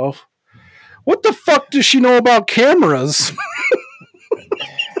myself. What the fuck does she know about cameras?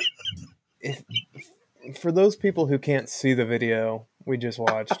 For those people who can't see the video we just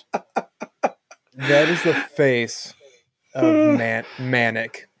watched, that is the face of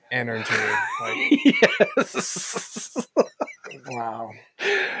manic energy. Like, Yes. wow.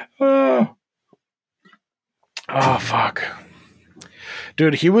 Oh, fuck.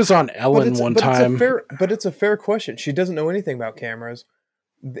 Dude, he was on Ellen one time. It's a fair question. She doesn't know anything about cameras.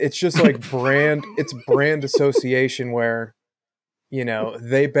 It's just like brand association where, you know,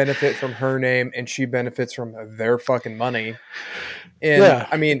 they benefit from her name and she benefits from their fucking money. And Yeah.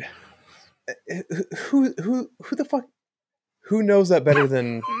 I mean, who the fuck, who knows that better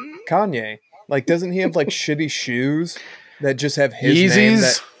than Kanye? Like, doesn't he have like shitty shoes that just have his name?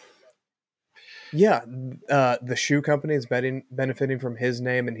 Yeezys? Yeah, the shoe company is benefiting from his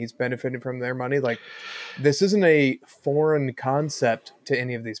name, and he's benefiting from their money. Like, this isn't a foreign concept to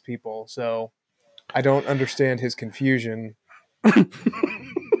any of these people, so I don't understand his confusion.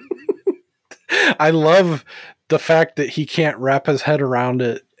 I love the fact that he can't wrap his head around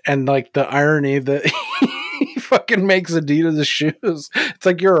it, and like the irony that he fucking makes Adidas shoes. It's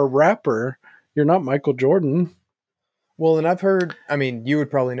like, you're a rapper, you're not Michael Jordan. Well, and I've heard, I mean, you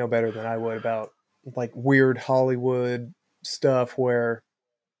would probably know better than I would about like weird Hollywood stuff where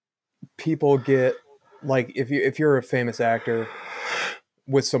people get, like, if you're a famous actor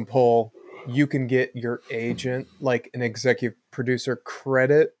with some pull, you can get your agent, like an executive producer,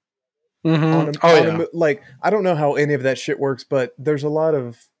 credit on a, like, I don't know how any of that shit works, but there's a lot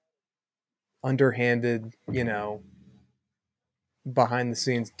of underhanded, you know, behind the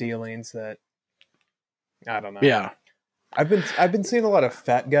scenes dealings that I don't know. Yeah. I've been seeing a lot of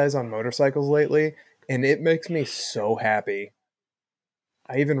fat guys on motorcycles lately, and it makes me so happy.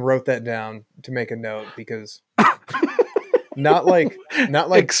 I even wrote that down to make a note because not like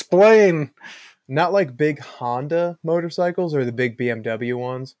explain, not like big Honda motorcycles or the big BMW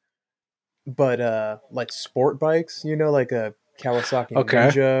ones, but like sport bikes, you know, like a Kawasaki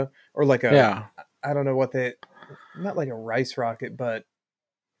Ninja or like a I don't know what they, not like a Rice Rocket, but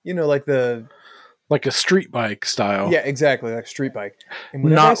you know, like a street bike style. Yeah, exactly, like a street bike. And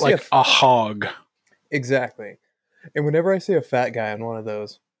not like a hog. Exactly. And whenever I see a fat guy on one of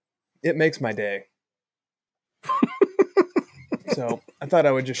those, it makes my day. So I thought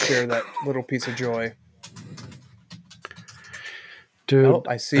I would just share that little piece of joy. Dude, nope,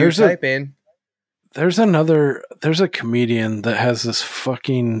 I see you typing. There's a comedian that has this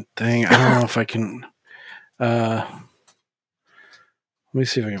fucking thing. I don't know if I can, let me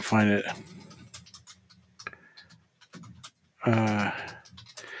see if I can find it.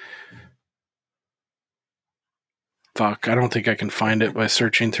 Fuck, I don't think I can find it by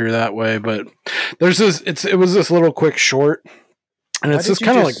searching through that way, but there's this, it was this little quick short, and it's just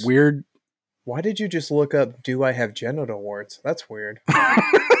kind of like weird. Why did you just look up, do I have genital warts? That's weird.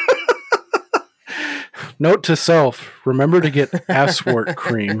 Note to self, remember to get asswort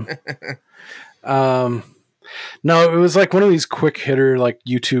cream. No, it was like one of these quick hitter like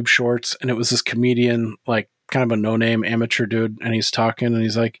YouTube shorts, and it was this comedian, like kind of a no-name amateur dude, and he's talking, and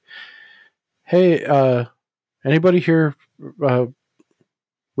he's like, hey, anybody here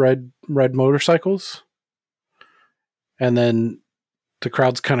ride motorcycles? And then the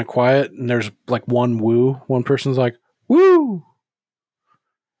crowd's kind of quiet, and there's like one person's like, woo!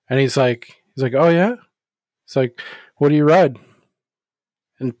 And he's like, oh yeah? It's like, what do you ride?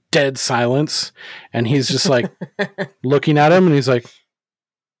 And dead silence. And he's just like looking at him, and he's like,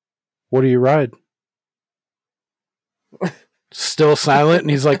 what do you ride? Still silent. And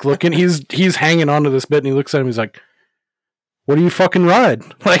he's like looking, he's hanging on to this bit, and he looks at him, he's like, what do you fucking ride?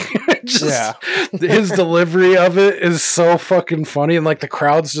 Like, just his delivery of it is so fucking funny. And like the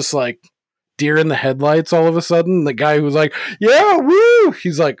crowd's just like deer in the headlights all of a sudden. The guy who was like, yeah, woo!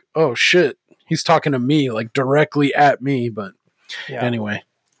 He's like, oh shit. He's talking to me, like directly at me. But anyway,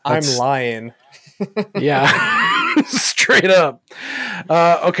 I'm lying. Yeah, straight up.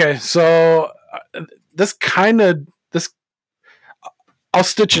 Okay, so I'll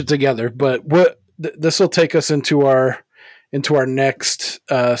stitch it together. But what this will take us into our next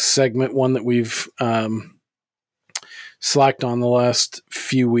segment, one that we've slacked on the last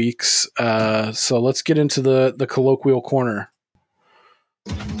few weeks. So let's get into the colloquial corner.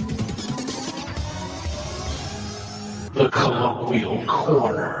 The colloquial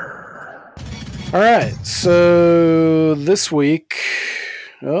corner. All right, so this week,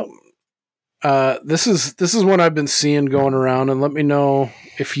 this is one I've been seeing going around, and let me know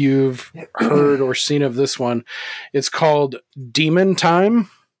if you've heard or seen of this one. It's called Demon Time.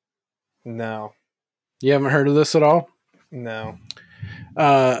 No. You haven't heard of this at all? No.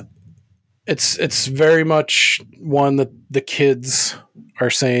 It's very much one that the kids are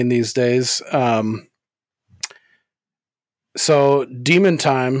saying these days. So Demon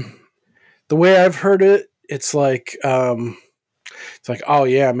Time, the way I've heard it, it's like, oh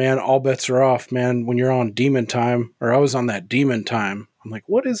yeah, man, all bets are off, man. When you're on Demon Time, or I was on that Demon Time. I'm like,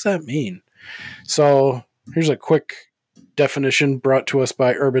 what does that mean? So here's a quick definition brought to us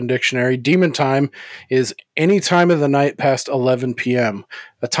by Urban Dictionary. Demon Time is any time of the night past 11 p.m.,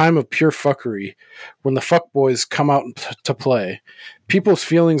 a time of pure fuckery, when the fuckboys come out to play. People's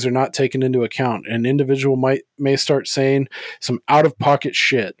feelings are not taken into account. An individual may start saying some out-of-pocket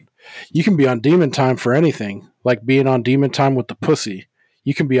shit. You can be on Demon Time for anything, like being on Demon Time with the pussy.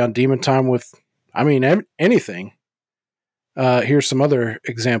 You can be on Demon Time with, anything. Here's some other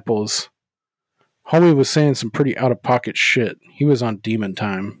examples. Homie was saying some pretty out-of-pocket shit. He was on Demon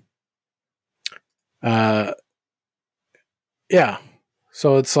Time. Yeah.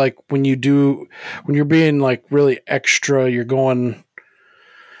 So it's like when you're being like really extra, you're going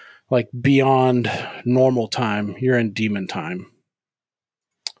like beyond normal time. You're in Demon Time.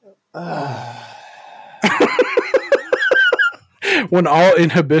 When all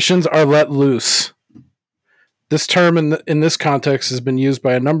inhibitions are let loose. This term in this context has been used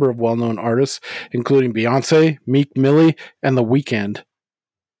by a number of well-known artists, including Beyonce, Meek Millie, and The Weeknd.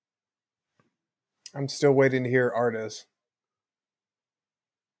 I'm still waiting to hear artists.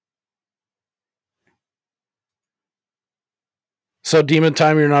 So Demon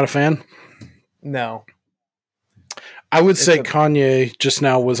Time, you're not a fan? No. I would say Kanye just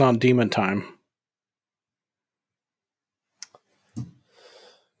now was on Demon Time.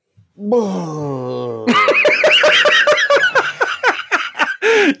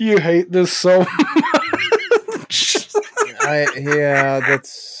 You hate this so much.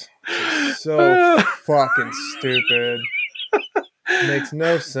 That's so fucking stupid. Makes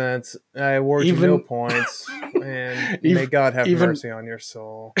no sense. I award you no points. And may God have mercy on your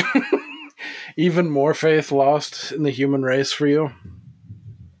soul. Even more faith lost in the human race for you?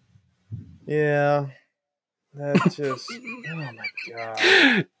 Yeah. That's just... oh my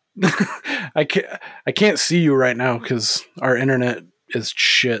God. I can't see you right now because our internet is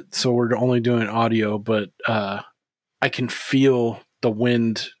shit, so we're only doing audio, but I can feel the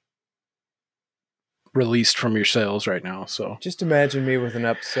wind released from your sails right now. So just imagine me with an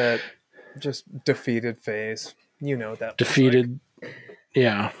upset, just defeated face. You know that. Defeated. Like.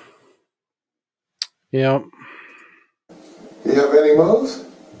 Yeah. Yeah. You have any moves?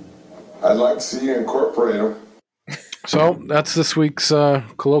 I'd like to see you incorporate them. So that's this week's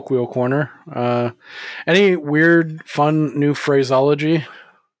colloquial corner. Any weird, fun new phraseology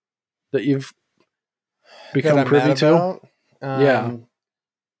that you've become privy to?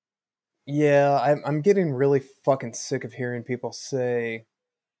 Yeah, I'm getting really fucking sick of hearing people say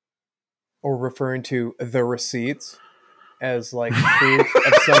or referring to the receipts as like proof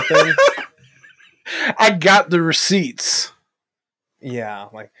of something. I got the receipts. Yeah,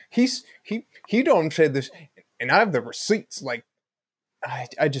 like he don't say this, and I have the receipts. Like,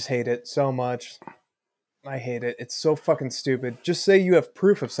 I just hate it so much. I hate it. It's so fucking stupid. Just say you have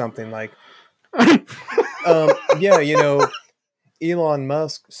proof of something. Like, yeah, you know, Elon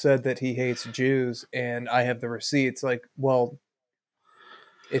Musk said that he hates Jews, and I have the receipts. Like, well,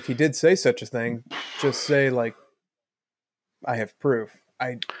 if he did say such a thing, just say like, I have proof.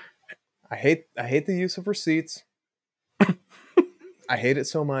 I hate the use of receipts. I hate it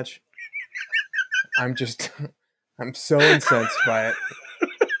so much. I'm so incensed by it.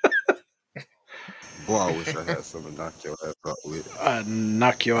 Boy, I wish I had something to knock your ass out with.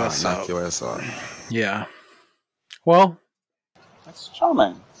 Knock your ass out. Knock your ass out. Yeah. Well, that's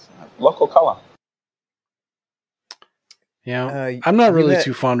charming. Local color. Yeah. I'm not really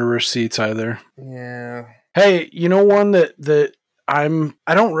too fond of receipts either. Yeah. Hey, you know one that I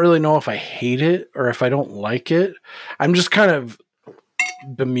don't really know if I hate it or if I don't like it. I'm just kind of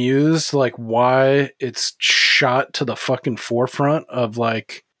bemused like why it's shot to the fucking forefront of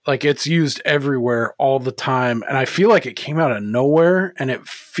like Like it's used everywhere all the time, and I feel like it came out of nowhere, and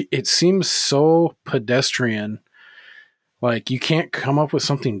it seems so pedestrian. Like you can't come up with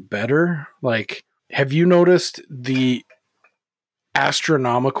something better. Like, have you noticed the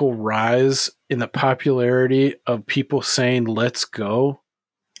astronomical rise in the popularity of people saying "let's go"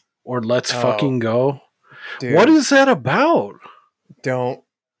 or "let's fucking go"? Dude. What is that about? Don't.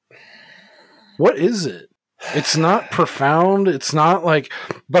 What is it? It's not profound. It's not like,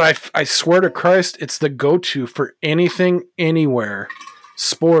 but I swear to Christ, it's the go-to for anything, anywhere.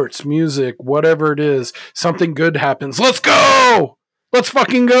 Sports, music, whatever it is. Something good happens. Let's go! Let's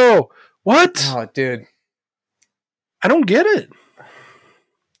fucking go! What? Oh, dude. I don't get it.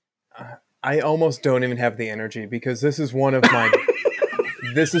 I almost don't even have the energy because this is one of my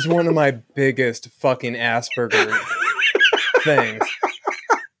biggest fucking Asperger things.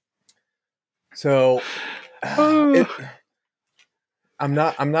 So I'm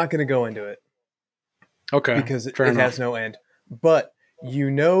not going to go into it. Okay. Because it has no end. But you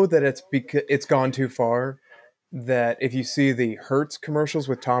know that it's gone too far, that if you see the Hertz commercials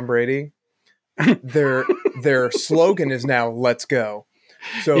with Tom Brady, their slogan is now "Let's go."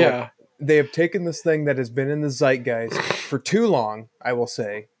 So they have taken this thing that has been in the zeitgeist for too long, I will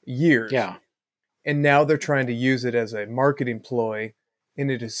say, years. Yeah. And now they're trying to use it as a marketing ploy,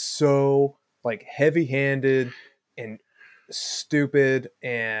 and it is so like heavy-handed and stupid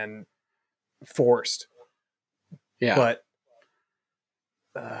and forced. Yeah. But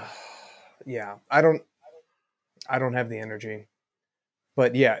yeah, I don't have the energy.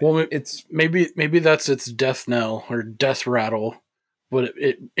 But yeah, well, it's maybe that's its death knell or death rattle, but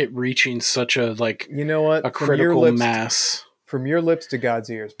it reaching such a like, you know what, a critical mass from your lips to God's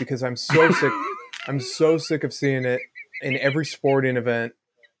ears, because I'm so sick. I'm so sick of seeing it in every sporting event.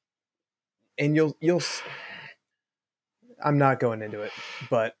 And you'll I'm not going into it,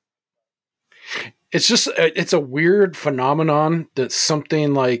 but it's just it's a weird phenomenon that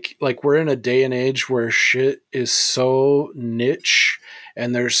something like we're in a day and age where shit is so niche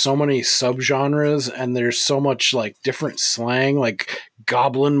and there's so many subgenres and there's so much like different slang like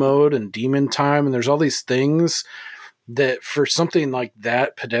goblin mode and demon time, and there's all these things that for something like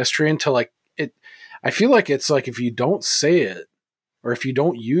that pedestrian to like it, I feel like it's like if you don't say it or if you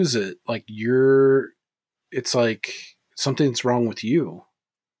don't use it, like it's like something's wrong with you.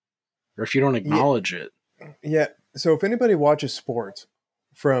 Or if you don't acknowledge it. Yeah. So if anybody watches sports,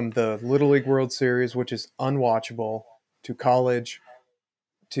 from the Little League World Series, which is unwatchable, to college,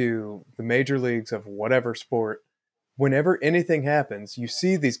 to the major leagues of whatever sport, whenever anything happens, you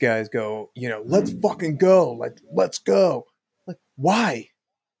see these guys go, let's fucking go. Like, let's go. Like, why?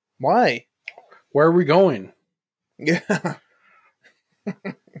 Why? Where are we going? Yeah.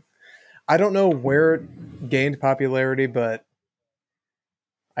 I don't know where it gained popularity, but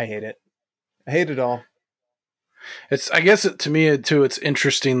I hate it. I hate it all. I guess to me too, it's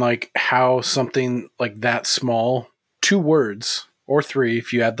interesting like how something like that small, 2 words or 3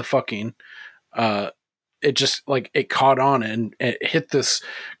 if you add the fucking, it just like it caught on and it hit this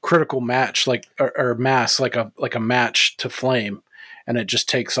critical match like or mass like a match to flame, and it just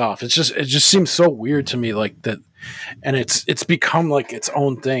takes off. It just seems so weird to me like that, and it's become like its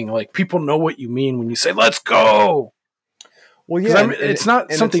own thing. Like people know what you mean when you say "let's go." Well, yeah, it's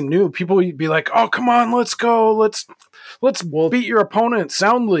not something new. People would be like, "Oh, come on, let's go, let's beat your opponent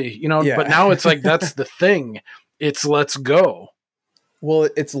soundly," Yeah. But now it's like that's the thing. It's "let's go." Well,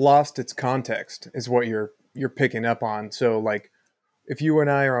 it's lost its context, is what you're picking up on. So, like, if you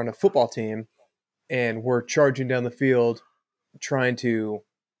and I are on a football team and we're charging down the field trying to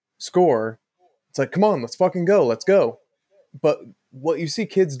score, it's like, "Come on, let's fucking go, let's go." But what you see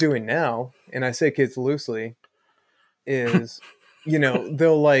kids doing now, and I say kids loosely, is,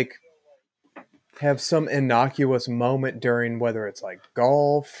 they'll like have some innocuous moment during whether it's like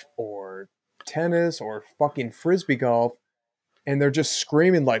golf or tennis or fucking frisbee golf, and they're just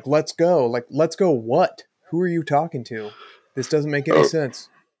screaming like, "Let's go." Like, let's go what? Who are you talking to? This doesn't make any sense.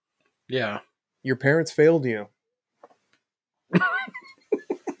 Yeah. Your parents failed you.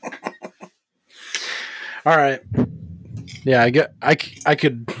 All right. Yeah, I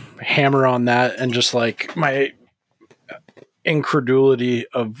could hammer on that and just like my incredulity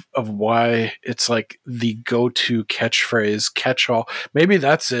of why it's like the go-to catchphrase, catch-all. Maybe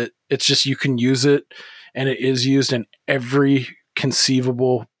that's it. It's just you can use it, and it is used in every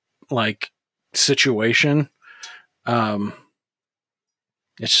conceivable like situation.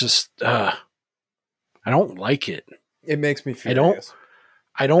 It's just I don't like it. It makes me furious.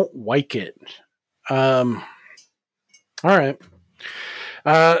 I don't like it. All right.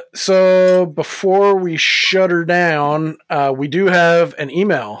 So before we shut her down, we do have an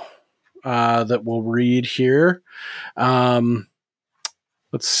email that we'll read here. Let's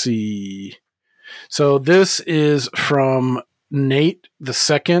see. So this is from Nate the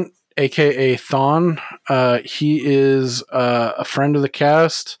Second, aka Thon. He is a friend of the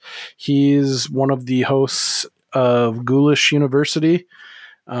cast. He's one of the hosts of Ghoulish University,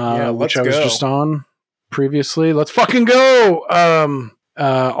 which I was just on previously. Let's fucking go!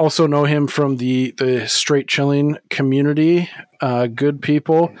 Also know him from the Straight Chilling community. Good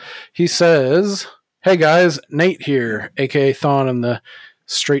people. He says, "Hey guys, Nate here, aka Thon in the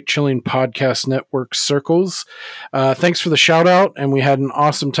Straight Chilling Podcast Network circles. Thanks for the shout out, and we had an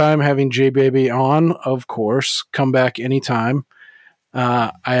awesome time having J Baby on, of course. Come back anytime."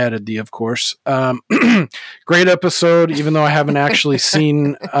 I added the of course. Great episode, even though I haven't actually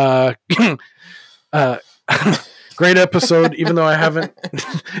seen great episode, even though I haven't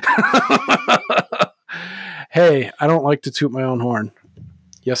Hey, I don't like to toot my own horn.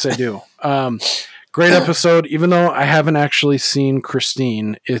 Yes, I do. Great episode, even though I haven't actually seen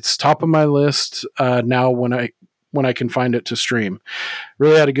Christine. It's top of my list now when I can find it to stream.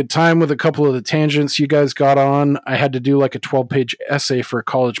 Really had a good time with a couple of the tangents you guys got on. I had to do like a 12-page essay for a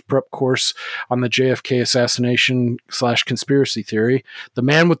college prep course on the JFK assassination / conspiracy theory. The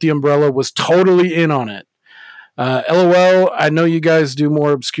man with the umbrella was totally in on it. LOL, I know you guys do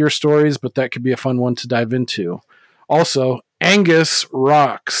more obscure stories, but that could be a fun one to dive into. Also, Angus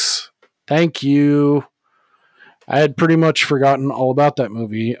rocks. Thank you. I had pretty much forgotten all about that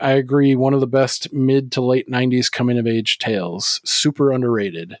movie. I agree, one of the best mid to late 90s coming of age tales. Super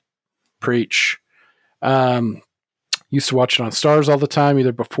underrated. Preach. Used to watch it on Stars all the time,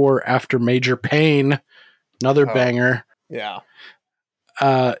 either before or after Major Payne. Another banger. Yeah.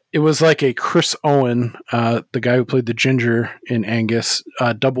 It was like a Chris Owen, the guy who played the Ginger in Angus,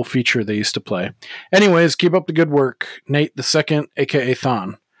 double feature they used to play. Anyways, keep up the good work. Nate the Second, aka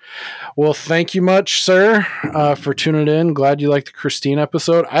Thon. Well, thank you much, sir, for tuning in. Glad you liked the Christine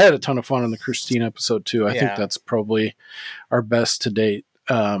episode. I had a ton of fun in the Christine episode, too. I think that's probably our best to date.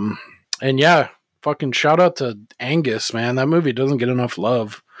 And yeah, fucking shout out to Angus, man. That movie doesn't get enough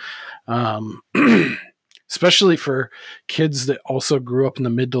love. Especially for kids that also grew up in the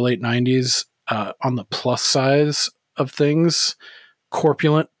mid to late 90s on the plus size of things.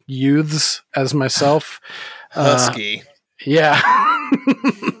 Corpulent youths as myself. Husky. Yeah.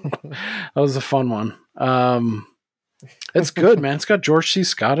 That was a fun one. It's good, man. It's got George C.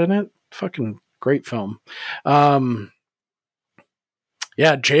 Scott in it. Fucking great film. Yeah,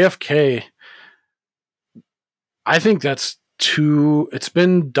 JFK. I think that's it's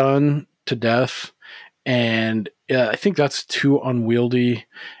been done to death, and I think that's too unwieldy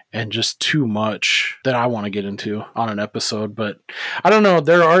and just too much that I want to get into on an episode. But I don't know.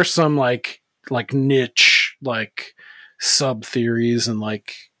 There are some like niche sub theories and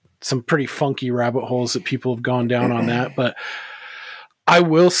some pretty funky rabbit holes that people have gone down on that. But I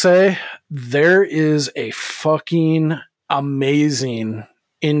will say there is a fucking amazing,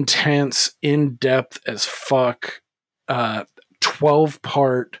 intense, in-depth as fuck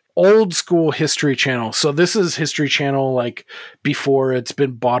 12-part old school History Channel. So this is History Channel before it's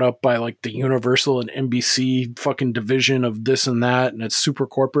been bought up by the Universal and NBC fucking division of this and that, and it's super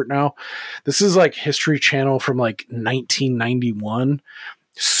corporate now. This is History Channel from 1991.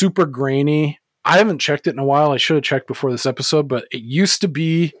 Super grainy. I haven't checked it in a while. I should have checked before this episode, but it used to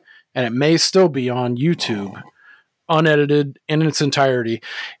be, and it may still be on YouTube, unedited in its entirety.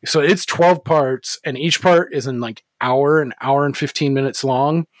 So it's 12 parts, and each part is an hour and 15 minutes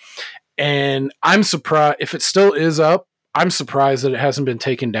long. And I'm surprised if it still is up. I'm surprised that it hasn't been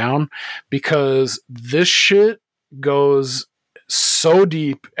taken down, because this shit goes so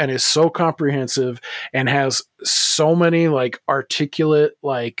deep and is so comprehensive and has so many articulate,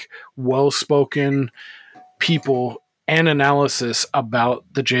 well-spoken people and analysis about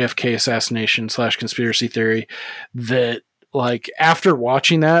the JFK assassination / conspiracy theory that after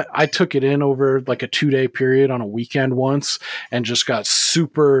watching that, I took it in over a 2-day period on a weekend once and just got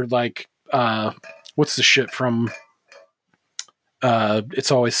super what's the shit from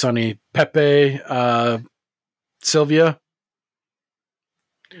It's Always Sunny? Pepe Sylvia.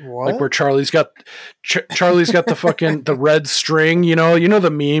 What? Where Charlie's got the fucking the red string, you know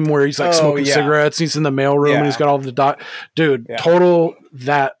the meme where he's smoking cigarettes, he's in the mailroom and he's got all the total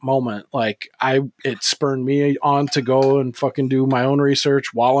that moment. It spurred me on to go and fucking do my own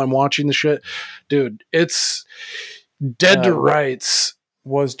research while I'm watching the shit. Dude, it's dead to rights.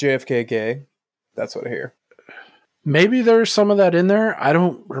 Was JFK gay? That's what I hear. Maybe there's some of that in there. I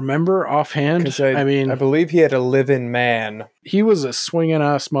don't remember offhand. I mean, I believe he had a live-in man. He was a swinging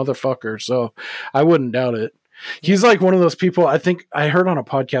ass motherfucker, so I wouldn't doubt it. He's like one of those people. I think I heard on a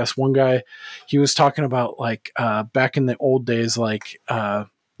podcast one guy, he was talking about like back in the old days, like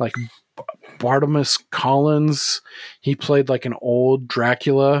Bartimaeus Collins. He played like an old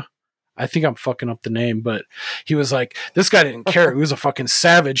Dracula. I think I'm fucking up the name, but he was like, this guy didn't care. He was a fucking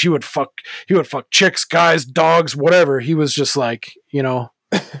savage. He would fuck chicks, guys, dogs, whatever. He was just like, you know,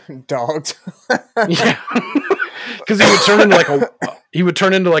 dogs. Yeah. Cause he would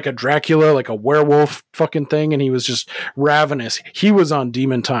turn into like a Dracula, like a werewolf fucking thing. And he was just ravenous. He was on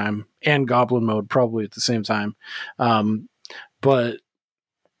demon time and goblin mode probably at the same time. But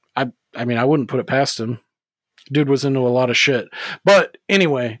I mean, I wouldn't put it past him. Dude was into a lot of shit. But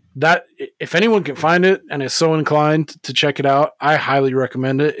anyway, that if anyone can find it and is so inclined to check it out, I highly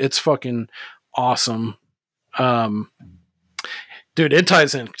recommend it. It's fucking awesome. Dude, it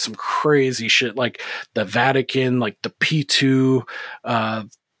ties in some crazy shit like the Vatican, like the P2,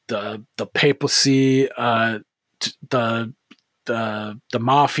 the papacy, the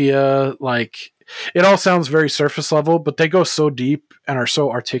mafia, like it all sounds very surface level, but they go so deep and are so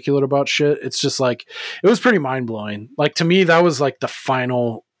articulate about shit. It's just like, it was pretty mind blowing. Like to me, that was like the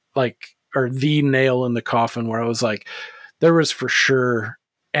final, like, or the nail in the coffin where I was like, there was for sure.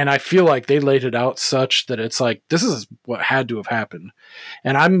 And I feel like they laid it out such that it's like, this is what had to have happened.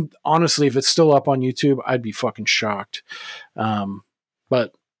 And I'm honestly, if it's still up on YouTube, I'd be fucking shocked.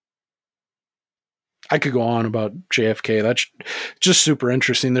 But I could go on about JFK. That's just super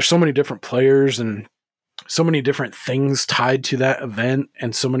interesting. There's so many different players and so many different things tied to that event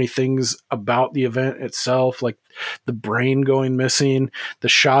and so many things about the event itself, like the brain going missing, the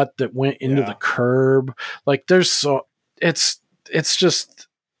shot that went into the curb. Like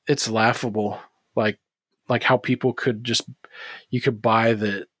it's laughable. Like how people could just, you could buy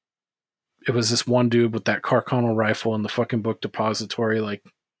that it was this one dude with that Carcano rifle in the fucking book depository. Like,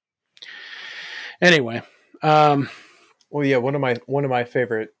 anyway, well, yeah, one of my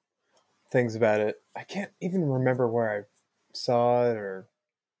favorite things about it, I can't even remember where I saw it or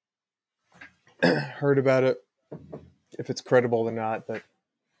heard about it, if it's credible or not, but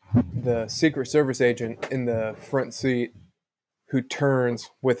the Secret Service agent in the front seat who turns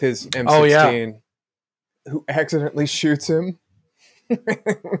with his M16, who accidentally shoots him.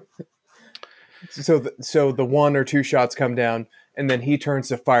 So the one or two shots come down, and then he turns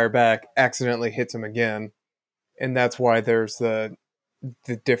to fire back, accidentally hits him again, and that's why there's the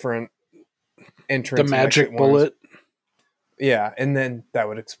different entrance. The magic bullet. Yeah, and then that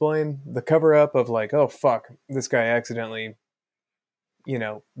would explain the cover up of like, oh fuck, this guy accidentally,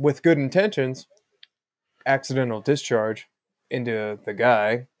 with good intentions, accidental discharge into the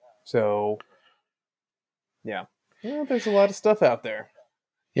guy. So yeah, there's a lot of stuff out there.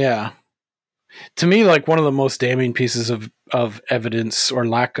 Yeah. To me, like one of the most damning pieces of evidence or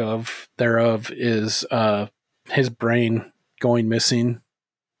lack of thereof is his brain going missing,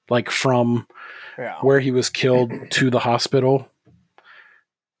 like from where he was killed to the hospital.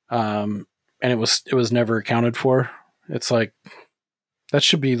 And it was never accounted for. It's like, that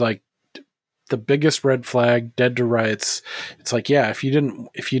should be like the biggest red flag, dead to rights. It's like, yeah, if you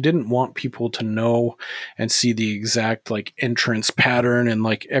didn't want people to know and see the exact like entrance pattern and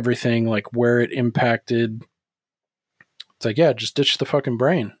like everything, like where it impacted, it's like, yeah, just ditch the fucking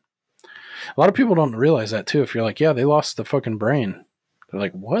brain. A lot of people don't realize that too. If you're like, yeah, they lost the fucking brain, they're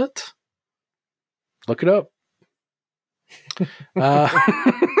like, what? Look it up.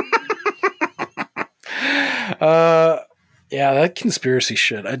 Yeah, that conspiracy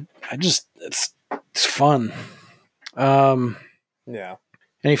shit. I just, it's fun. Yeah.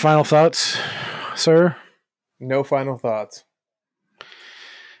 Any final thoughts, sir? No final thoughts.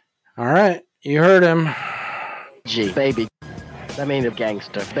 All right. You heard him. G, baby. That means a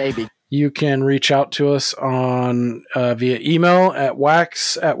gangster, baby. You can reach out to us on via email at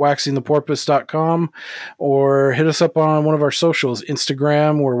wax@waxingtheporpoise.com or hit us up on one of our socials,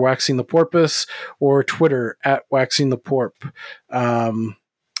 Instagram, we're Waxing the Porpoise, or Twitter at Waxing the Porp.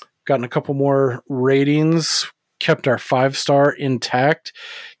 Gotten a couple more ratings, kept our 5-star intact.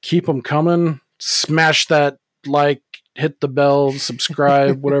 Keep them coming. Smash that like, hit the bell,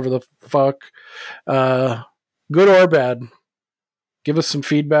 subscribe, whatever the fuck. Good or bad. Give us some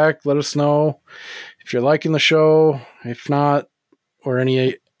feedback. Let us know if you're liking the show. If not, or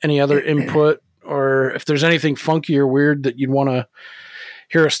any other input, or if there's anything funky or weird that you'd want to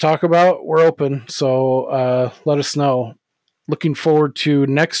hear us talk about, we're open. So let us know. Looking forward to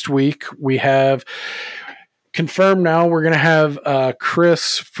next week. We have confirmed now we're going to have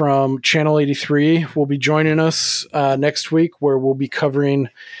Chris from Channel 83 will be joining us next week, where we'll be covering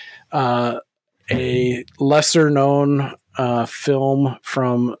a lesser known film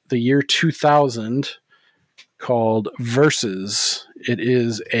from the year 2000 called Versus. It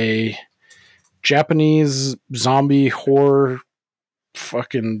is a Japanese zombie horror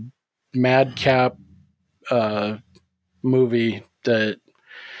fucking madcap movie that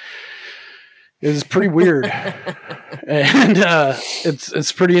is pretty weird. And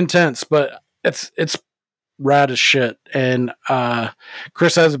it's pretty intense, but it's rad as shit. And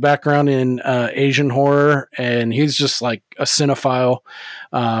Chris has a background in Asian horror, and he's just like a cinephile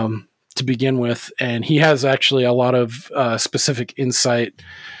to begin with, and he has actually a lot of specific insight,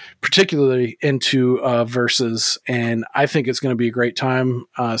 particularly into Versus, and I think it's going to be a great time.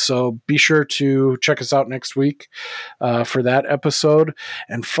 So be sure to check us out next week for that episode.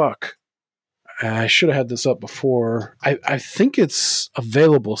 And fuck, I should have had this up before. I think it's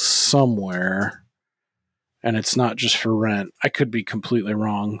available somewhere, and it's not just for rent. I could be completely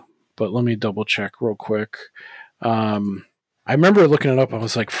wrong, but let me double check real quick. I remember looking it up. I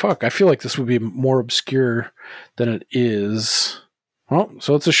was like, fuck, I feel like this would be more obscure than it is. Well,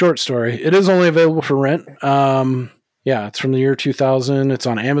 so it's a short story. It is only available for rent. Yeah, it's from the year 2000. It's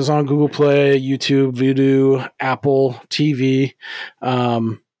on Amazon, Google Play, YouTube, Vudu, Apple TV.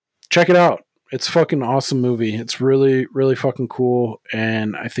 Check it out. It's a fucking awesome movie. It's really, really fucking cool.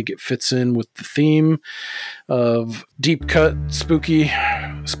 And I think it fits in with the theme of deep cut, spooky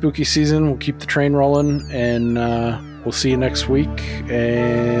season. We'll keep the train rolling, and we'll see you next week.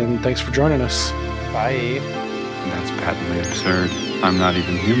 And thanks for joining us. Bye. That's patently absurd. I'm not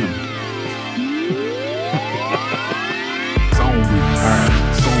even human. Zombie, alright.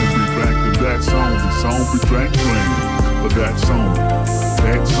 Zombie, back to that zombie. Zombie, track train. But that zombie,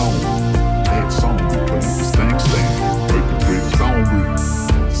 that zombie. That zombie, play this thing stand. Break the brick, zombie.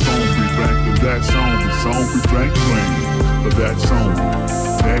 Zombie, back to that zombie. Zombie, track train. But that zombie,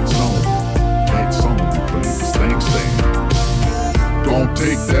 that zombie. That zombie, play this thing stand. Don't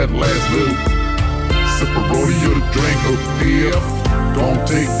take that last little sipperoni of the drink of DF. Don't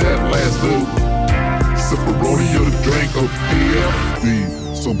take that last little sipperoni of the drink of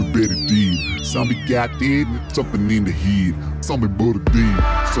DF. Zombie better deed. Zombie got dead, something in the head. Zombie better deed.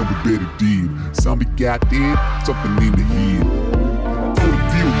 Zombie better deed. Zombie got dead, something in the head. Know the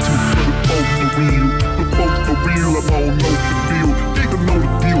deal too, for the folks for real. The folks for real, I'm on know the deal. Nigga know the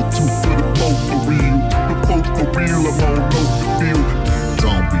deal too, for the folks for real. The folks for real, I'm on know the deal.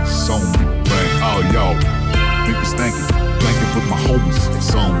 Zombie, bang, all y'all. Niggas stankin', blanket with my homies.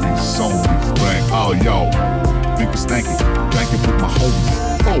 Zombie, bang, all y'all. Niggas stankin', blanket with my homies.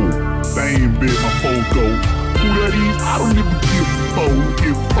 Oh, they ain't been my photos. Who that is? I don't even give a fuck.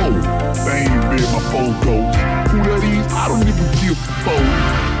 They ain't been my photos. Who that is? I don't even give a fuck.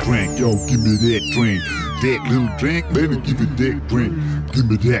 Drink, yo, give me that drink. That little drink, let me give you that drink. Give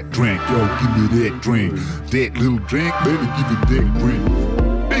me that drink, yo, give me that drink. That little drink, let me give you that drink.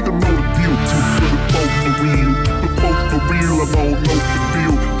 Nigga know the deal too, for the folks for real. The folks for real, I'm on know the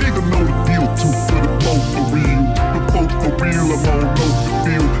deal. Nigga know the deal too, for the folks for real. The folks for real, I'm on know the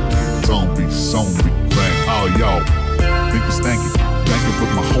deal. Zombie, bang, all y'all. Niggas stankin', blanket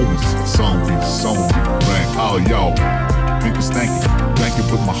with my homies. Zombie, bang, all y'all. Niggas stankin', blanket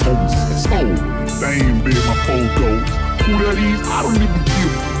with my homies. Oh, they ain't been my photos. Who that is? I don't even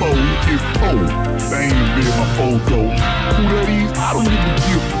give a fuck. They ain't been my photos. Who that is? I don't even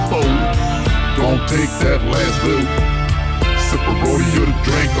give a fuck. Don't take that last little sipperoni of the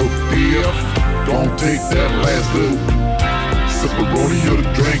drink of DF. Don't take that last little sipperoni of the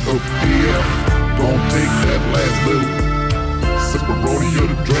drink of DF.